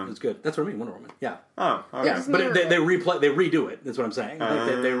Wonder Woman. Yeah, it's good. That's what I mean, Wonder Woman. Yeah. Oh, okay. Yeah, but they redo it. That's what I'm saying.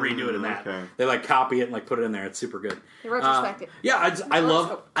 Like, they redo it in that. Okay. They like copy it and like put it in there. It's super good. Retrospective. I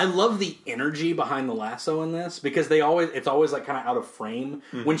love the energy behind the lasso in this because it's always like kind of out of frame.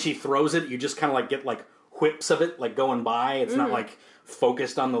 When she throws it, you just kind of like get like whips of it like going by. It's not like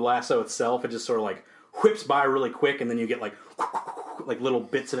focused on the lasso itself. It just sort of like whips by really quick, and then you get like little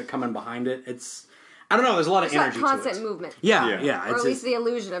bits of it coming behind it. It's I don't know. There's a lot of energy like constant to it. movement. Yeah. Or at least the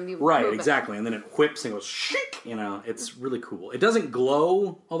illusion of movement. Right, exactly. And then it whips and goes shik. It's really cool. It doesn't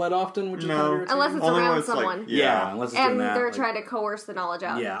glow all that often, which is kind of irritating. Unless it's around someone. Like, unless it's doing that. They're trying to coerce the knowledge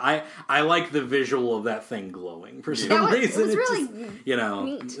out. Yeah, I like the visual of that thing glowing for some reason. It was really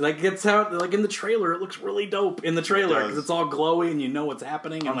neat. Like it's how like in the trailer, it looks really dope in the trailer because it's all glowy and you know what's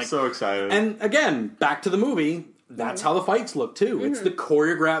happening. And I'm so excited. And again, back to the movie. That's how the fights look too. It's the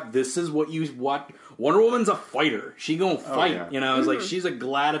choreographed. This is what you watch. Wonder Woman's a fighter. She gonna fight. It's like she's a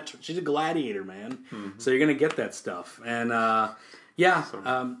gladiator, man. So you're gonna get that stuff. And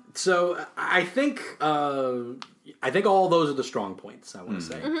so I think all those are the strong points. I want to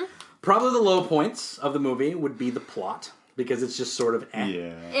say. Probably the low points of the movie would be the plot. Because it's just sort of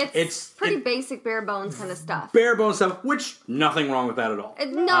it's pretty basic bare bones kind of stuff. Bare bones stuff, which nothing wrong with that at all.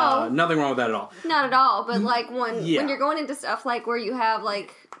 Nothing wrong with that at all. Not at all. But like when you're going into stuff like where you have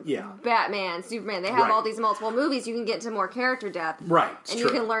like Batman, Superman, they have all these multiple movies, you can get into more character depth. Right. And you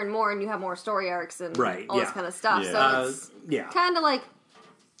can learn more and you have more story arcs and all this kind of stuff. Yeah. So it's kind of like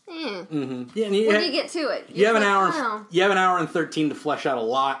Yeah, and when you get to it, you have an hour. You have an hour and 13 to flesh out a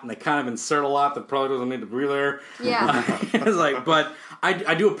lot, and they kind of insert a lot that probably doesn't need to be there. Yeah, it's like, but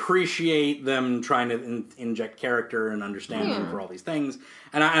I do appreciate them trying to inject character and understanding for all these things,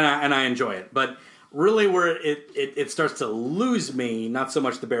 and I enjoy it. But really, where it starts to lose me, not so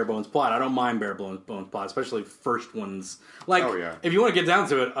much the bare bones plot. I don't mind bare bones plot, especially first ones. Like, if you want to get down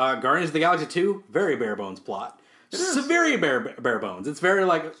to it, Guardians of the Galaxy 2, very bare bones plot. It's very bare bones. It's very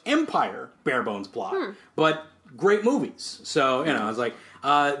like Empire bare bones plot, but great movies. So it's like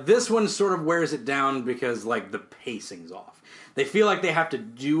this one sort of wears it down because like the pacing's off. They feel like they have to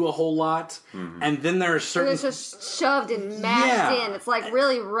do a whole lot, and then there are certain. It's just shoved and mashed in. It's like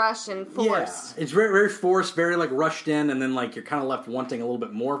really rushed and forced. Yeah. It's very, very forced, very like rushed in, and then like you're kind of left wanting a little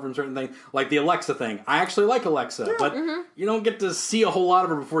bit more from certain things, like the Alexa thing. I actually like Alexa, but you don't get to see a whole lot of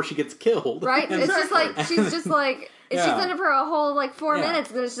her before she gets killed. Right? It's just like she's just like. She's in it for a whole like 4 minutes,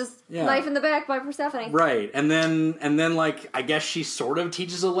 and then it's just knife in the back by Persephone. Right, and then like I guess she sort of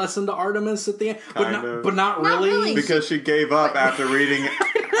teaches a lesson to Artemis at the end, but not really, because she gave up after reading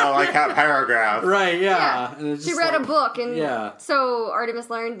like that paragraph. Right? Yeah. And she read a book, and so Artemis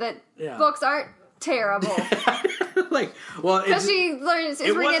learned that books aren't terrible. Because she learns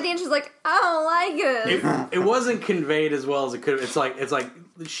it's reading at the end. She's like, I don't like it. It wasn't conveyed as well as it could. It's like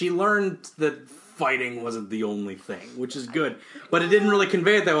she learned that fighting wasn't the only thing, which is good, but it didn't really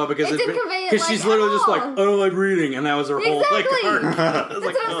convey it that well because she's literally just like, I don't like reading, and that was her whole like arc. That's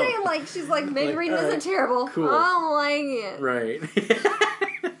what I'm saying. Like she's like, maybe reading isn't terrible. Cool. I don't like it. Right.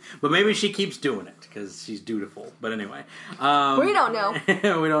 But maybe she keeps doing it because she's dutiful. But anyway, we don't know.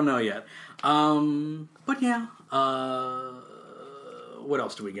 We don't know yet. But yeah. What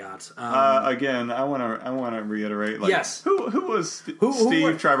else do we got? Again, I want to reiterate. Like, yes. Who was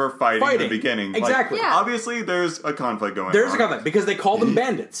Steve Trevor fighting in the beginning? Exactly. Like, obviously, there's a conflict going on. There's a conflict because they call them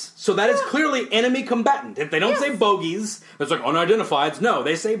bandits. So that is clearly enemy combatant. If they don't say bogeys, it's like unidentifieds. No,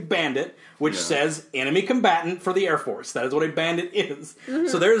 they say bandit, which says enemy combatant for the Air Force. That is what a bandit is.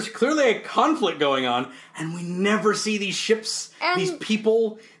 So there's clearly a conflict going on, and we never see these ships, these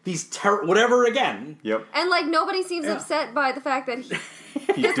people, whatever again. Yep. And like nobody seems upset by the fact that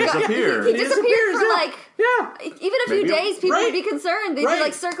he disappeared. He disappeared for like even a few days. People would be concerned. They'd be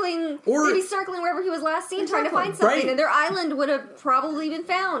like circling, wherever he was last seen, trying to find something, and their island would have probably been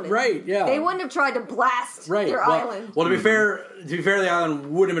found. Right? Yeah. They wouldn't have tried to blast their island. Well, to be fair, the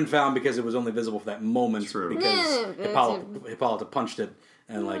island would have been found because it was only visible for that moment. True. Because Hippolyta punched it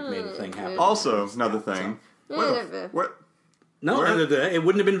and like made the thing happen. Also, another thing. What? No, it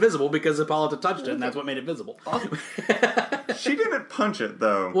wouldn't have been visible because Hippolyta touched it, and that's what made it visible. She didn't punch it,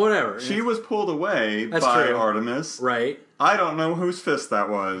 though. Whatever. She was pulled away by Artemis. Right. I don't know whose fist that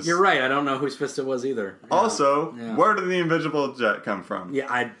was. You're right. I don't know whose fist it was either. Also, where did the invisible jet come from?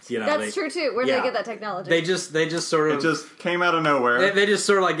 Yeah, that's true too. Where did they get that technology? They just sort of... It just came out of nowhere. They just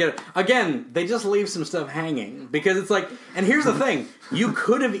sort of like get it. Again, they just leave some stuff hanging. Because it's like... And here's the thing. You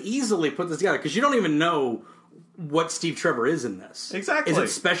could have easily put this together, because you don't even know what Steve Trevor is in this. Exactly. Is it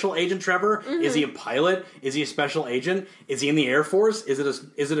Special Agent Trevor? Mm-hmm. Is he a pilot? Is he a special agent? Is he in the Air Force? Is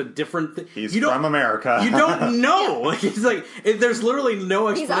it a different thing? He's from America. You don't know. Like, it's like there's literally no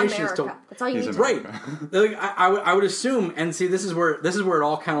explanation as to. That's all you need. Right. Like, I would assume, and see, this is where it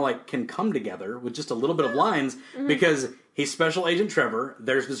all kind of like can come together with just a little bit of lines, because he's Special Agent Trevor.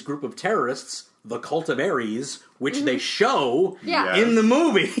 There's this group of terrorists, the Cult of Ares, which they show in the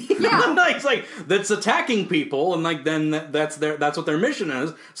movie. Yeah. It's like that's attacking people, and like then that's what their mission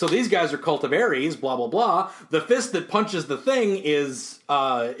is. So these guys are Cult of Ares, blah blah blah. The fist that punches the thing is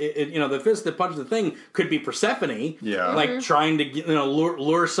the fist that punches the thing could be Persephone. Yeah. Like trying to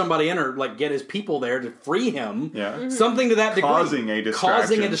lure somebody in, or like get his people there to free him. Yeah. Something to that degree. Causing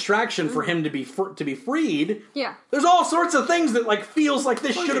a distraction for him to be freed. Yeah. There's all sorts of things that like feels like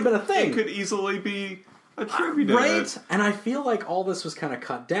this should have been a thing. It could easily be attributed. Right? And I feel like all this was kind of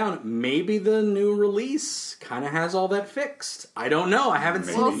cut down. Maybe the new release kind of has all that fixed. I don't know. I haven't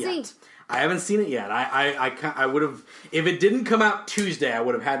seen it yet. I haven't seen it yet. I would have, if it didn't come out Tuesday, I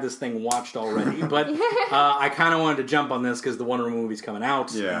would have had this thing watched already. But I kind of wanted to jump on this because the Wonder Woman movie's coming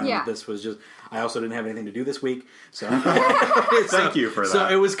out. Yeah. This was just, I also didn't have anything to do this week. So thank you for that. So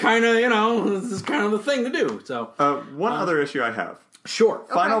it was kind of, this is kind of the thing to do. So one other issue I have. Sure.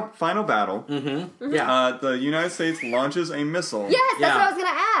 Final battle. Mm-hmm. Yeah. The United States launches a missile. Yes, that's what I was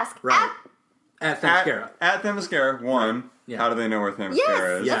going to ask. Right. At Themyscira. At Themyscira, one. Yeah. How do they know where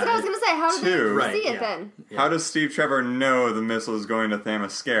Themyscira is? That's what I was going to say. How do they see it then? Yeah. How does Steve Trevor know the missile is going to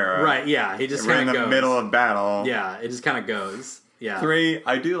Themyscira? Right, yeah. He just kind of goes. In the middle of battle. Yeah, it just kind of goes. Yeah. 3,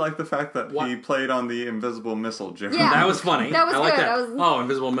 I do like the fact that he played on the invisible missile joke. Yeah. That was funny. That was like good. that.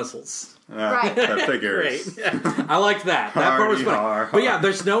 Invisible missiles. Right. That figures. Great. I liked that. That part was funny. But yeah,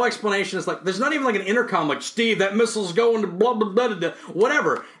 there's no explanation. It's like, there's not even like an intercom like, Steve, that missile's going to blah, blah, blah, blah,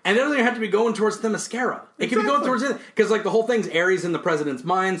 whatever. And it doesn't even have to be going towards Themyscira. It can be going towards it. Because like the whole thing's Ares in the president's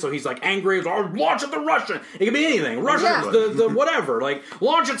mind, so he's like angry. He's like, launch at the Russian. It could be anything. Russia, the whatever. Like,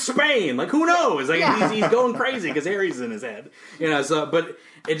 launch at Spain. Like, who knows? Like, he's going crazy because Ares is in his head. But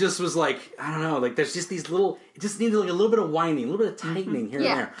it just was like, I don't know, like there's just these little, it just needed like a little bit of whining, a little bit of tightening here and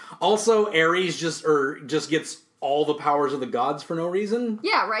there. Also, Ares just gets all the powers of the gods for no reason.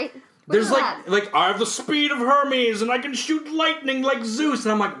 Yeah, right. There's like I have the speed of Hermes and I can shoot lightning like Zeus,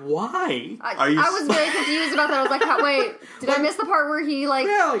 and I'm like, why? I was very confused about that. I was like, wait, did I miss the part where he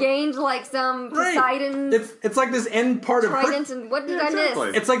gained like some Poseidon? It's like this end part of Trident, and what did I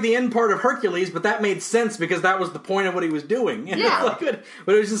miss? It's like the end part of Hercules, but that made sense because that was the point of what he was doing. Yeah,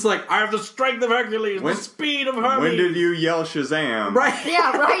 but it was just like, I have the strength of Hercules, the speed of Hermes. When did you yell Shazam? Right?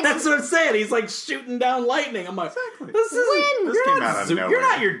 Yeah, right. That's what I'm saying. He's like shooting down lightning. I'm like, this you're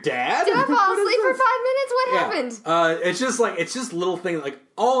not your dad. Did I fall asleep for 5 minutes? What happened? It's just little things. Like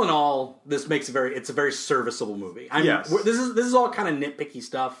all in all, this makes it's a very serviceable movie. Yes. This is all kind of nitpicky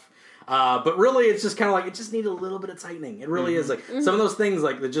stuff. But really, it's just kind of like it just needed a little bit of tightening. It really is like some of those things,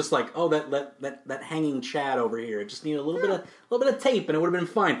 like they're just like, oh, that hanging Chad over here. It just needed a little bit of tape, and it would have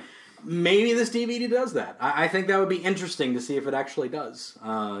been fine. Maybe this DVD does that. I think that would be interesting to see if it actually does.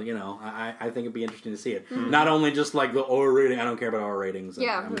 I think it'd be interesting to see it. Not only just like the R rating. I don't care about R ratings. Who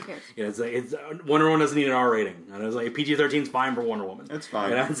cares? It's Wonder Woman doesn't need an R rating. And it's like PG-13 is fine for Wonder Woman. It's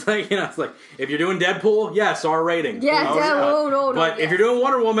fine. It's like if you're doing Deadpool, yes, R rating. Yeah, no. But if you're doing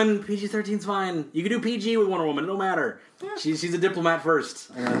Wonder Woman, PG-13 is fine. You can do PG with Wonder Woman. It don't matter. Yeah. She's a diplomat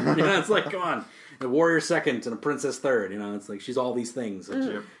first. It's like, come on. A warrior second and a princess third, it's like she's all these things,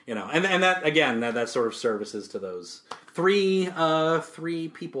 and that again, that sort of services to those three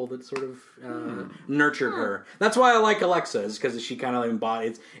people that sort of nurtured her. That's why I like Alexa, is because she kind of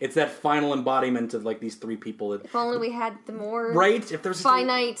embodies. It's that final embodiment of like these three people. That, if only we had the more if there's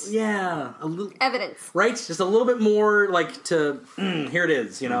finite, a little evidence, right? Just a little bit more like to here it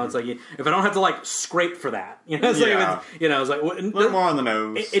is. It's like if I don't have to like scrape for that, it's like a little more on the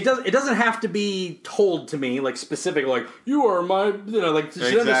nose. It doesn't have to be told to me like specific, like you are my, like she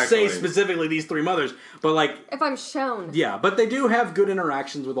doesn't say specifically these three mothers, but like if I'm shown own. Yeah, but they do have good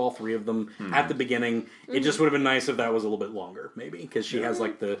interactions with all three of them at the beginning. It just would have been nice if that was a little bit longer, maybe, because she has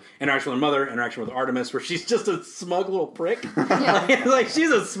like the interaction with her mother, interaction with Artemis, where she's just a smug little prick. Yeah. like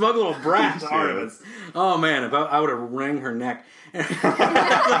she's a smug little brat, Artemis. Oh man, if I would have wrung her neck.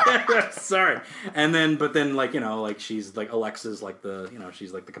 Sorry. But then like she's like Alexa's like the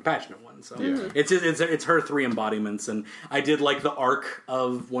she's like the compassionate one. So it's her three embodiments, and I did like the arc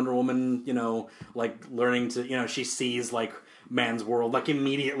of Wonder Woman, like learning to she sees like man's world like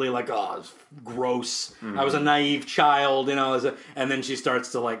immediately like, oh, it's gross. I was a naive child, and then she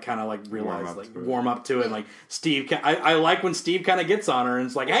starts to like kind of like realize warm up to it. Like Steve, I like when Steve kind of gets on her and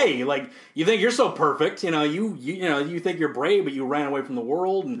it's like, hey, like you think you're so perfect, you think you're brave, but you ran away from the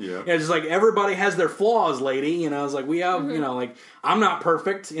world, and just like everybody has their flaws, lady. It's like we have, like I'm not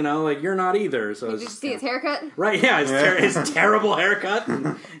perfect, like you're not either. So did you see his haircut? Right, yeah, his terrible haircut.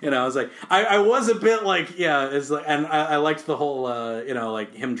 And, I was like, I was a bit like, it's like, and I liked the whole,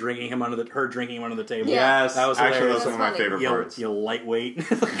 like him drinking him her drinking him under the table. Yeah. Yes, that was actually hilarious. that's one of my favorite parts. You lightweight,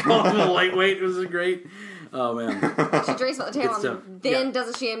 call him a lightweight. It was great. Oh man, she drinks on the table, and then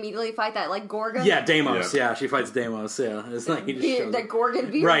doesn't she immediately fight that like Gorgon? Yeah, Deimos. Yeah, she fights Deimos. Yeah, it's like he just shows that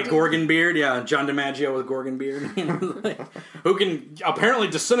Gorgon beard. Right, Gorgon beard. Yeah, John DiMaggio with Gorgon beard. Who can apparently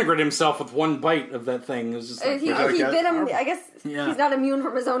disintegrate himself with one bite of that thing? It was just like, he venom. I guess he's not immune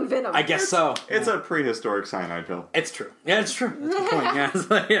from his own venom. I guess so. It's a prehistoric cyanide pill. It's true. Yeah, it's true. That's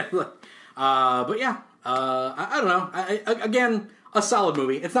the point. Yeah, but yeah, I don't know. Again, a solid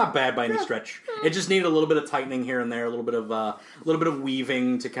movie. It's not bad by any stretch. It just needed a little bit of tightening here and there, a little bit of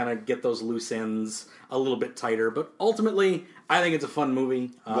weaving to kind of get those loose ends a little bit tighter. But ultimately, I think it's a fun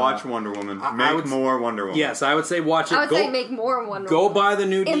movie. Watch Wonder Woman. Make more Wonder Woman. Yes, I would say watch it. I would say make more Wonder Woman. Go buy the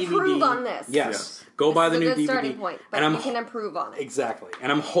new DVD. Improve on this. Yes. Go buy the new DVD. Starting point, but you can improve on it. Exactly.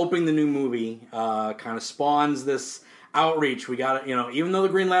 And I'm hoping the new movie kind of spawns this outreach. We got even though the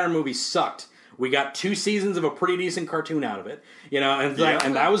Green Lantern movie sucked, we got 2 seasons of a pretty decent cartoon out of it, and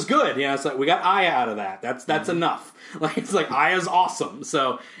that was good. It's like we got Aya out of that. That's enough. Like it's like Aya's awesome.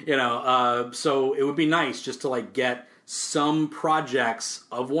 So so it would be nice just to like get some projects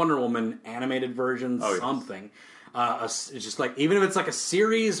of Wonder Woman, animated versions, something. It's just like even if it's like a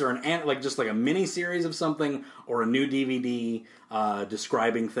series or just like a mini series of something or a new DVD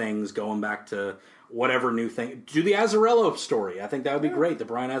describing things going back to whatever new thing. Do the Azzarello story. I think that would be great. The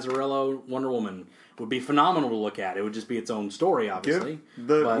Brian Azzarello Wonder Woman would be phenomenal to look at. It would just be its own story, obviously.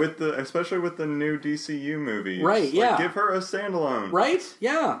 Especially with the new DCU movies. Right, yeah. Give her a standalone. Right,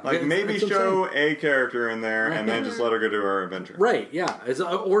 yeah. Like maybe show a character in there and then just let her go do her adventure. Right, yeah.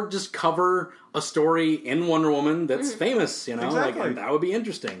 Or just cover a story in Wonder Woman that's famous, Exactly. Like, that would be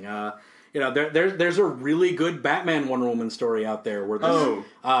interesting. There's a really good Batman Wonder Woman story out there where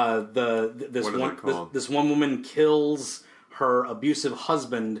this one woman kills her abusive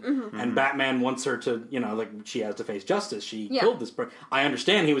husband, and Batman wants her to, she has to face justice. She killed this person. I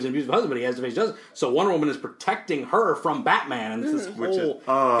understand he was an abusive husband, but he has to face justice. So Wonder Woman is protecting her from Batman, and it's this whole...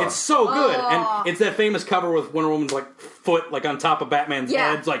 it's so good. And it's that famous cover with Wonder Woman's, foot, on top of Batman's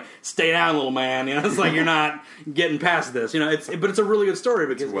head. It's like, stay down, little man. It's like, you're not getting past this. But it's a really good story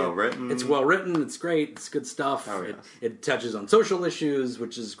because... It's well written. It's well written. It's great. It's good stuff. Oh, yes. It touches on social issues,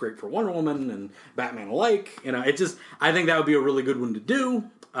 which is great for Wonder Woman and Batman alike. I think that would be a really good one to do,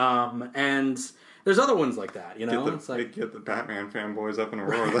 and there's other ones like that. Get the Batman fanboys up in a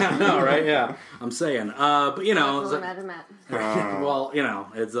roar. I know, right? Yeah, I'm saying, but it's like, well,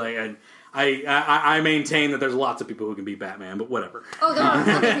 it's like I maintain that there's lots of people who can beat Batman, but whatever. Oh, there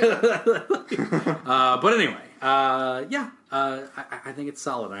are. But anyway, I think it's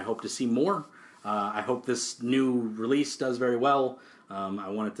solid. I hope to see more. I hope this new release does very well. I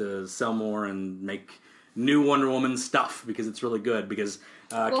want it to sell more and make new Wonder Woman stuff because it's really good. Because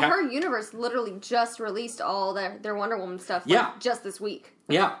her universe literally just released all their Wonder Woman stuff just this week.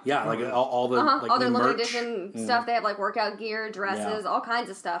 Yeah, all the all their limited merch. edition stuff. They have workout gear, dresses, all kinds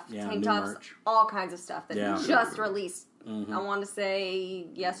of stuff, tank tops, merch. all kinds of stuff that just released. I want to say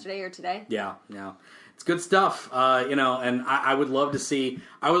yesterday or today. Yeah. It's good stuff, and I would love to see.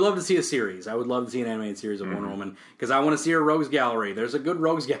 a series. I would love to see an animated series of Wonder Woman because I want to see her Rogues Gallery. There's a good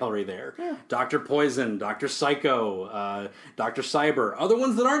Rogues Gallery there. Yeah. Dr. Poison, Dr. Psycho, Dr. Cyber, other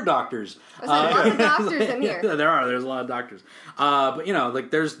ones that aren't doctors. There's a lot of doctors in here. There are. There's a lot of doctors.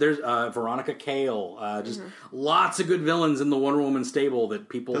 But there's Veronica Cale. Just lots of good villains in the Wonder Woman stable that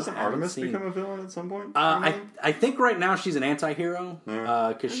people doesn't Artemis become a villain at some point? I think right now she's an anti-hero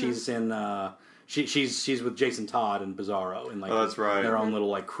because she's in. she's with Jason Todd and Bizarro and like that's right. their own little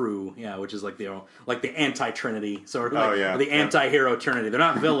like crew, which is like the anti-Trinity, sort of or the anti-hero Trinity. They're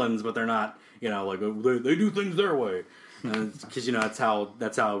not villains, but they're not like they do things their way. Because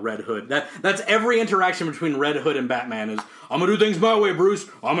that's how Red Hood. That's every interaction between Red Hood and Batman is, I'm gonna do things my way, Bruce.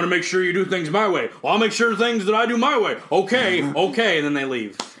 I'm gonna make sure you do things my way. Well, I'll make sure things that I do my way. Okay, and then they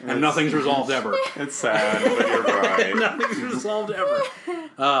leave, and nothing's resolved ever. It's sad, but you're right. Nothing's resolved ever.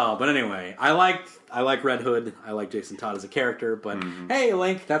 But anyway, I like Red Hood. I like Jason Todd as a character. But hey,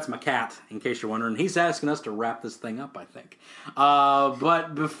 Link, that's my cat. In case you're wondering, he's asking us to wrap this thing up, I think.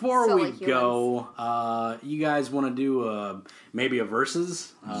 But before we go, you guys want to do maybe a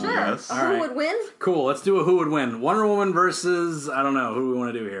versus? Sure. Yes. Who would win? Cool. Let's do a who would win. Wonder Woman versus I don't know who we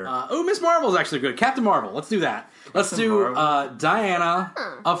want to do here. Miss Marvel's actually good. Captain Marvel. Let's do that. Let's do Diana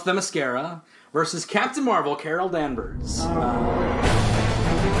of Themyscira versus Captain Marvel, Carol Danvers.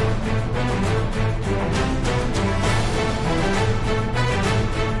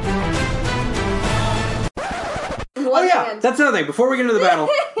 That's another thing. Before we get into the battle,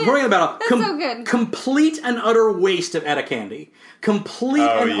 That's so good. Complete and utter waste of Etta Candy.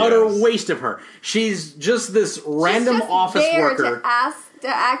 Utter waste of her. She's just this random office worker. To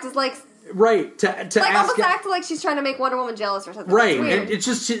act as like. Right. To almost act like she's trying to make Wonder Woman jealous or something. Right.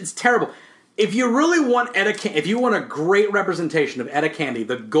 It's terrible. If you really want if you want a great representation of Etta Candy,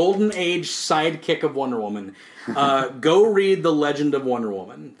 the golden age sidekick of Wonder Woman, go read The Legend of Wonder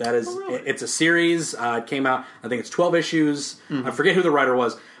Woman. That is, it's a series. It came out, I think it's 12 issues. I forget who the writer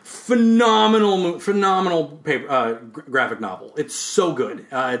was. Phenomenal graphic novel. It's so good.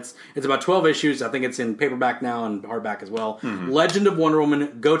 It's about 12 issues. I think it's in paperback now and hardback as well. Legend of Wonder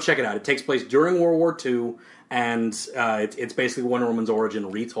Woman. Go check it out. It takes place during World War II. And it's basically Wonder Woman's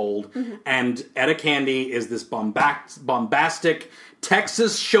origin retold. And Etta Candy is this bombastic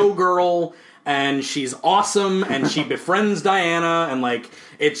Texas showgirl, and she's awesome, and she befriends Diana, and like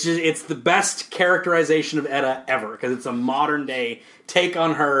it's the best characterization of Etta ever because it's a modern day take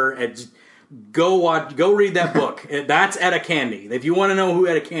on her. Go read that book. That's Etta Candy. If you want to know who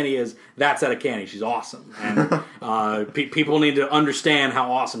Etta Candy is, that's Etta Candy. She's awesome, and people need to understand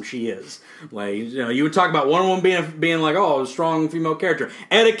how awesome she is. Like you would talk about Wonder Woman being like, a strong female character.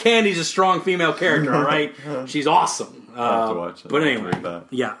 Etta Candy's a strong female character. All right, she's awesome. I'll have to watch it. But anyway,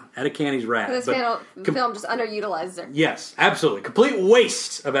 Etta Candy's rad. This film just underutilizes her. Yes, absolutely, complete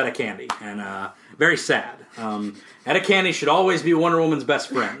waste of Etta Candy, and very sad. Etta Candy should always be Wonder Woman's best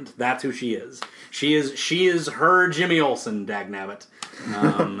friend. That's who she is. She is her Jimmy Olsen, dagnabbit.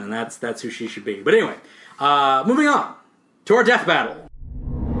 And that's who she should be. But anyway, moving on to our death battle.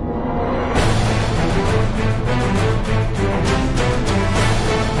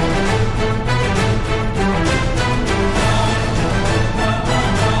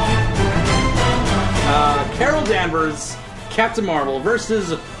 Carol Danvers, Captain Marvel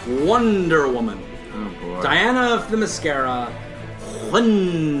versus Wonder Woman. Oh boy. Diana of Themyscira,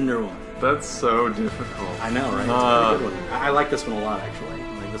 Wonder Woman. That's so difficult. I know, right? It's a pretty good one. I like this one a lot, actually.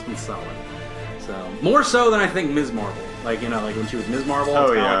 Like, this one's solid. So more so than I think Ms. Marvel. Like when she was Ms. Marvel.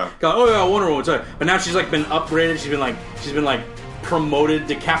 Oh yeah. Wonder Woman. But now she's like been upgraded. She's been promoted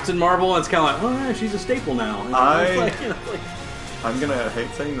to Captain Marvel, and it's kind of like, oh yeah, she's a staple now. I'm gonna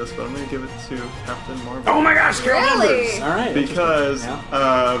hate saying this, but I'm gonna give it to Captain Marvel. Oh my gosh, Carol Danvers! All right, because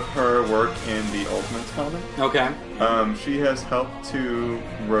of her work in the Ultimates comic. Okay. She has helped to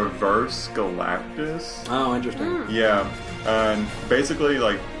reverse Galactus. Oh, interesting. Yeah, and basically,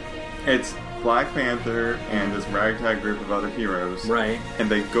 it's Black Panther and this ragtag group of other heroes. Right. And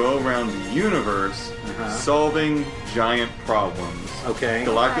they go around the universe solving giant problems. Okay.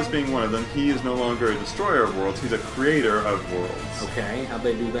 Galactus being one of them. He is no longer a destroyer of worlds. He's a creator of worlds. Okay. How'd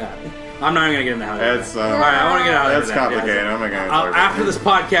they do that? I'm not even going to get into how they do that. All right, I want to get out of That's complicated. I'm not going to after this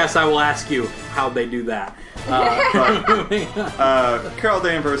podcast, I will ask you how'd they do that. Carol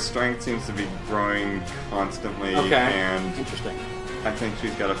Danvers' strength seems to be growing constantly. Okay. And interesting. I think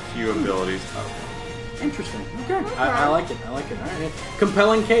she's got a few abilities. Interesting. Okay. I like it. All right.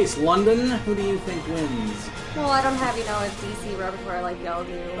 Compelling case. London, who do you think wins? Well, I don't have, a DC repertoire like y'all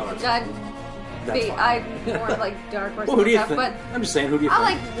do. I'm more like Dark Horse who do you stuff, think? but I'm just saying, who do you think?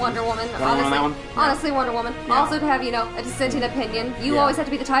 I like Wonder Woman. Honestly, Wonder Woman. Yeah. Also, to have, a dissenting opinion. You always have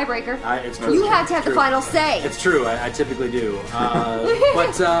to be the tiebreaker. It's true. You have to have the final say. It's true. I typically do.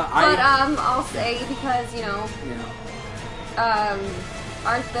 But I'll say because,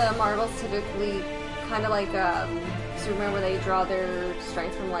 aren't the Marvels typically kind of like Superman where they draw their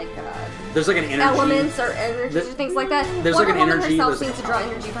strength from like there's like an energy elements or things like that. There's Wonder like an Woman energy. herself seems to draw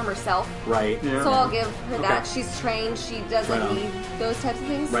energy from herself. Right. Yeah. So I'll give her that. She's trained. She doesn't need those types of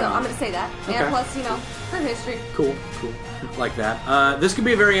things. So I'm going to say that. Okay. And plus, her history. Cool. Like that. This could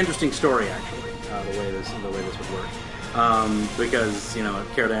be a very interesting story, actually. The way this would work. Because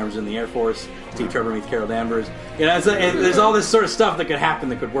Carol Danvers in the Air Force, Steve Trevor meets Carol Danvers. There's all this sort of stuff that could happen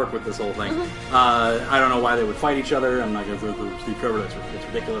that could work with this whole thing. I don't know why they would fight each other. I'm not going to go through Steve Trevor. That's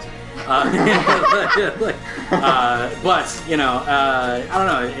ridiculous. But I don't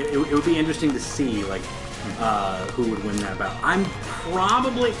know. It would be interesting to see who would win that battle.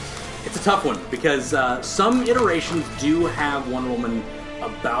 It's a tough one because some iterations do have Wonder Woman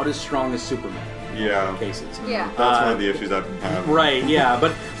about as strong as Superman. Yeah. Cases. Yeah. That's one of the issues I've been having. Right, yeah.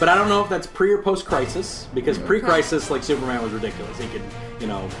 But I don't know if that's pre or post Crisis, because pre-Crisis, Superman was ridiculous. He could,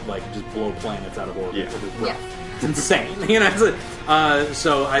 just blow planets out of orbit with his breath. Yeah. It's insane.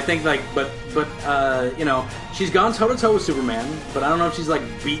 So I think she's gone toe to toe with Superman, but I don't know if she's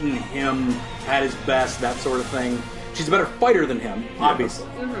beaten him at his best, that sort of thing. She's a better fighter than him, obviously.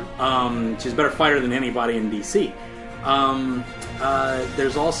 Mm-hmm. She's a better fighter than anybody in DC.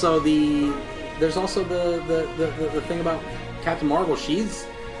 There's also the thing about Captain Marvel. She's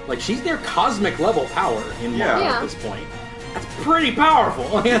near cosmic level power in Marvel at this point. That's pretty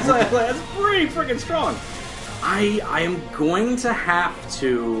powerful. That's pretty freaking strong. I am going to have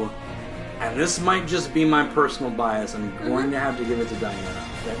to, and this might just be my personal bias, I'm going to have to give it to Diana.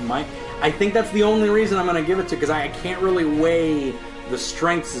 I think that's the only reason I'm going to give it to, because I can't really weigh the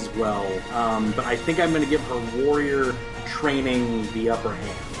strengths as well. But I think I'm going to give her warrior training the upper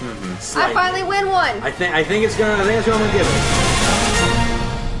hand. Mm-hmm. I finally win one. I think it's gonna. I think that's what I'm gonna give it.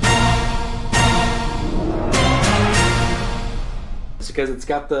 It's because it's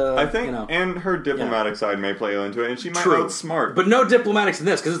got the. I think, and her diplomatic side may play into it, and she might outsmart. But no diplomatics in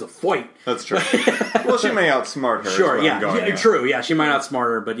this because it's a fight. That's true. Well, she may outsmart her. Sure, true. Yeah, she might outsmart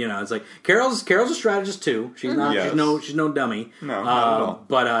her, but it's like Carol's a strategist too. She's not. Yes. She's no dummy. No, not at all.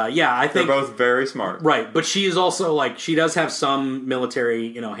 But I think they're both very smart. Right, but she is also she does have some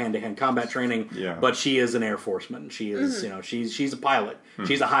military, hand-to-hand combat training. Yeah. But she is an Air Forceman. She is, she's a pilot.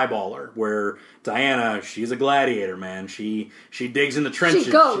 She's a highballer. Where Diana, she's a gladiator, man. She digs in the trenches.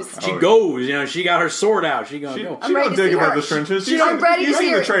 She goes. She goes. She got her sword out. She gonna go. She don't dig above the trenches. I'm ready to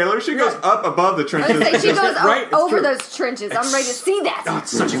see the trailer. She goes up above the trenches. She goes over those trenches. I'm ready to see that. Oh,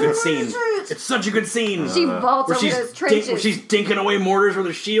 it's such a good scene. It's such a good scene. She vaults over those trenches. Where she's dinking away mortars with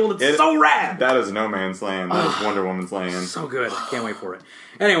her shield. It's so rad. That is No Man's Land. That is Wonder Woman's land. So good. Can't wait for it.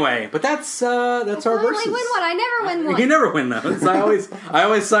 Anyway, but that's our versus. I win one. I never win one. You never win those. I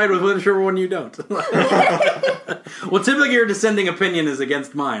always side with whichever one you don't. Well, typically your dissenting opinion is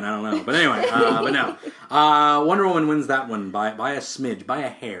against mine. I don't know, but anyway, but no. Wonder Woman wins that one by a smidge, by a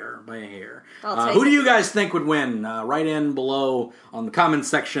hair. Who do you guys think would win? Write in below on the comments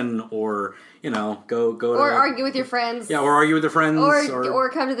section, or go or argue with your friends. Yeah, or argue with your friends, or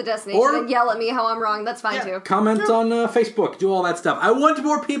come to the destination and yell at me how I'm wrong. That's fine too. Comment on Facebook. Do all that stuff. I want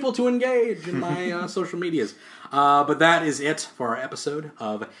more people to engage in my social medias. But that is it for our episode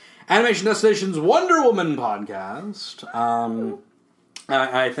of Animation Destination's Wonder Woman podcast.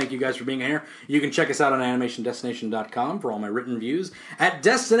 I thank you guys for being here. You can check us out on AnimationDestination.com for all my written views, at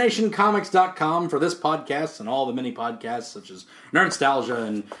DestinationComics.com for this podcast and all the mini podcasts such as Nerdstalgia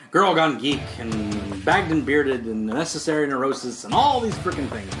and Girl Gone Geek and Bagged and Bearded and Necessary Neurosis and all these freaking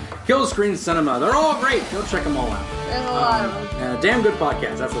things. Kill Screen Cinema. They're all great. Go check them all out. There's a lot of them. Damn good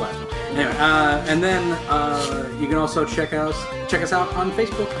podcast. That's the last one. Anyway, and then you can also check us out on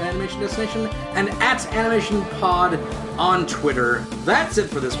Facebook at Animation Destination and at Animation Pod on Twitter. That's it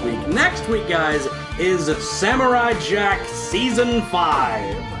for this week. Next week, guys, is Samurai Jack Season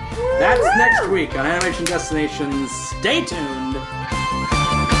 5. That's next week on Animation Destination. Stay tuned.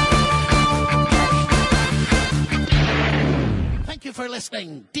 Thank you for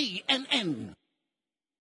listening, DNN.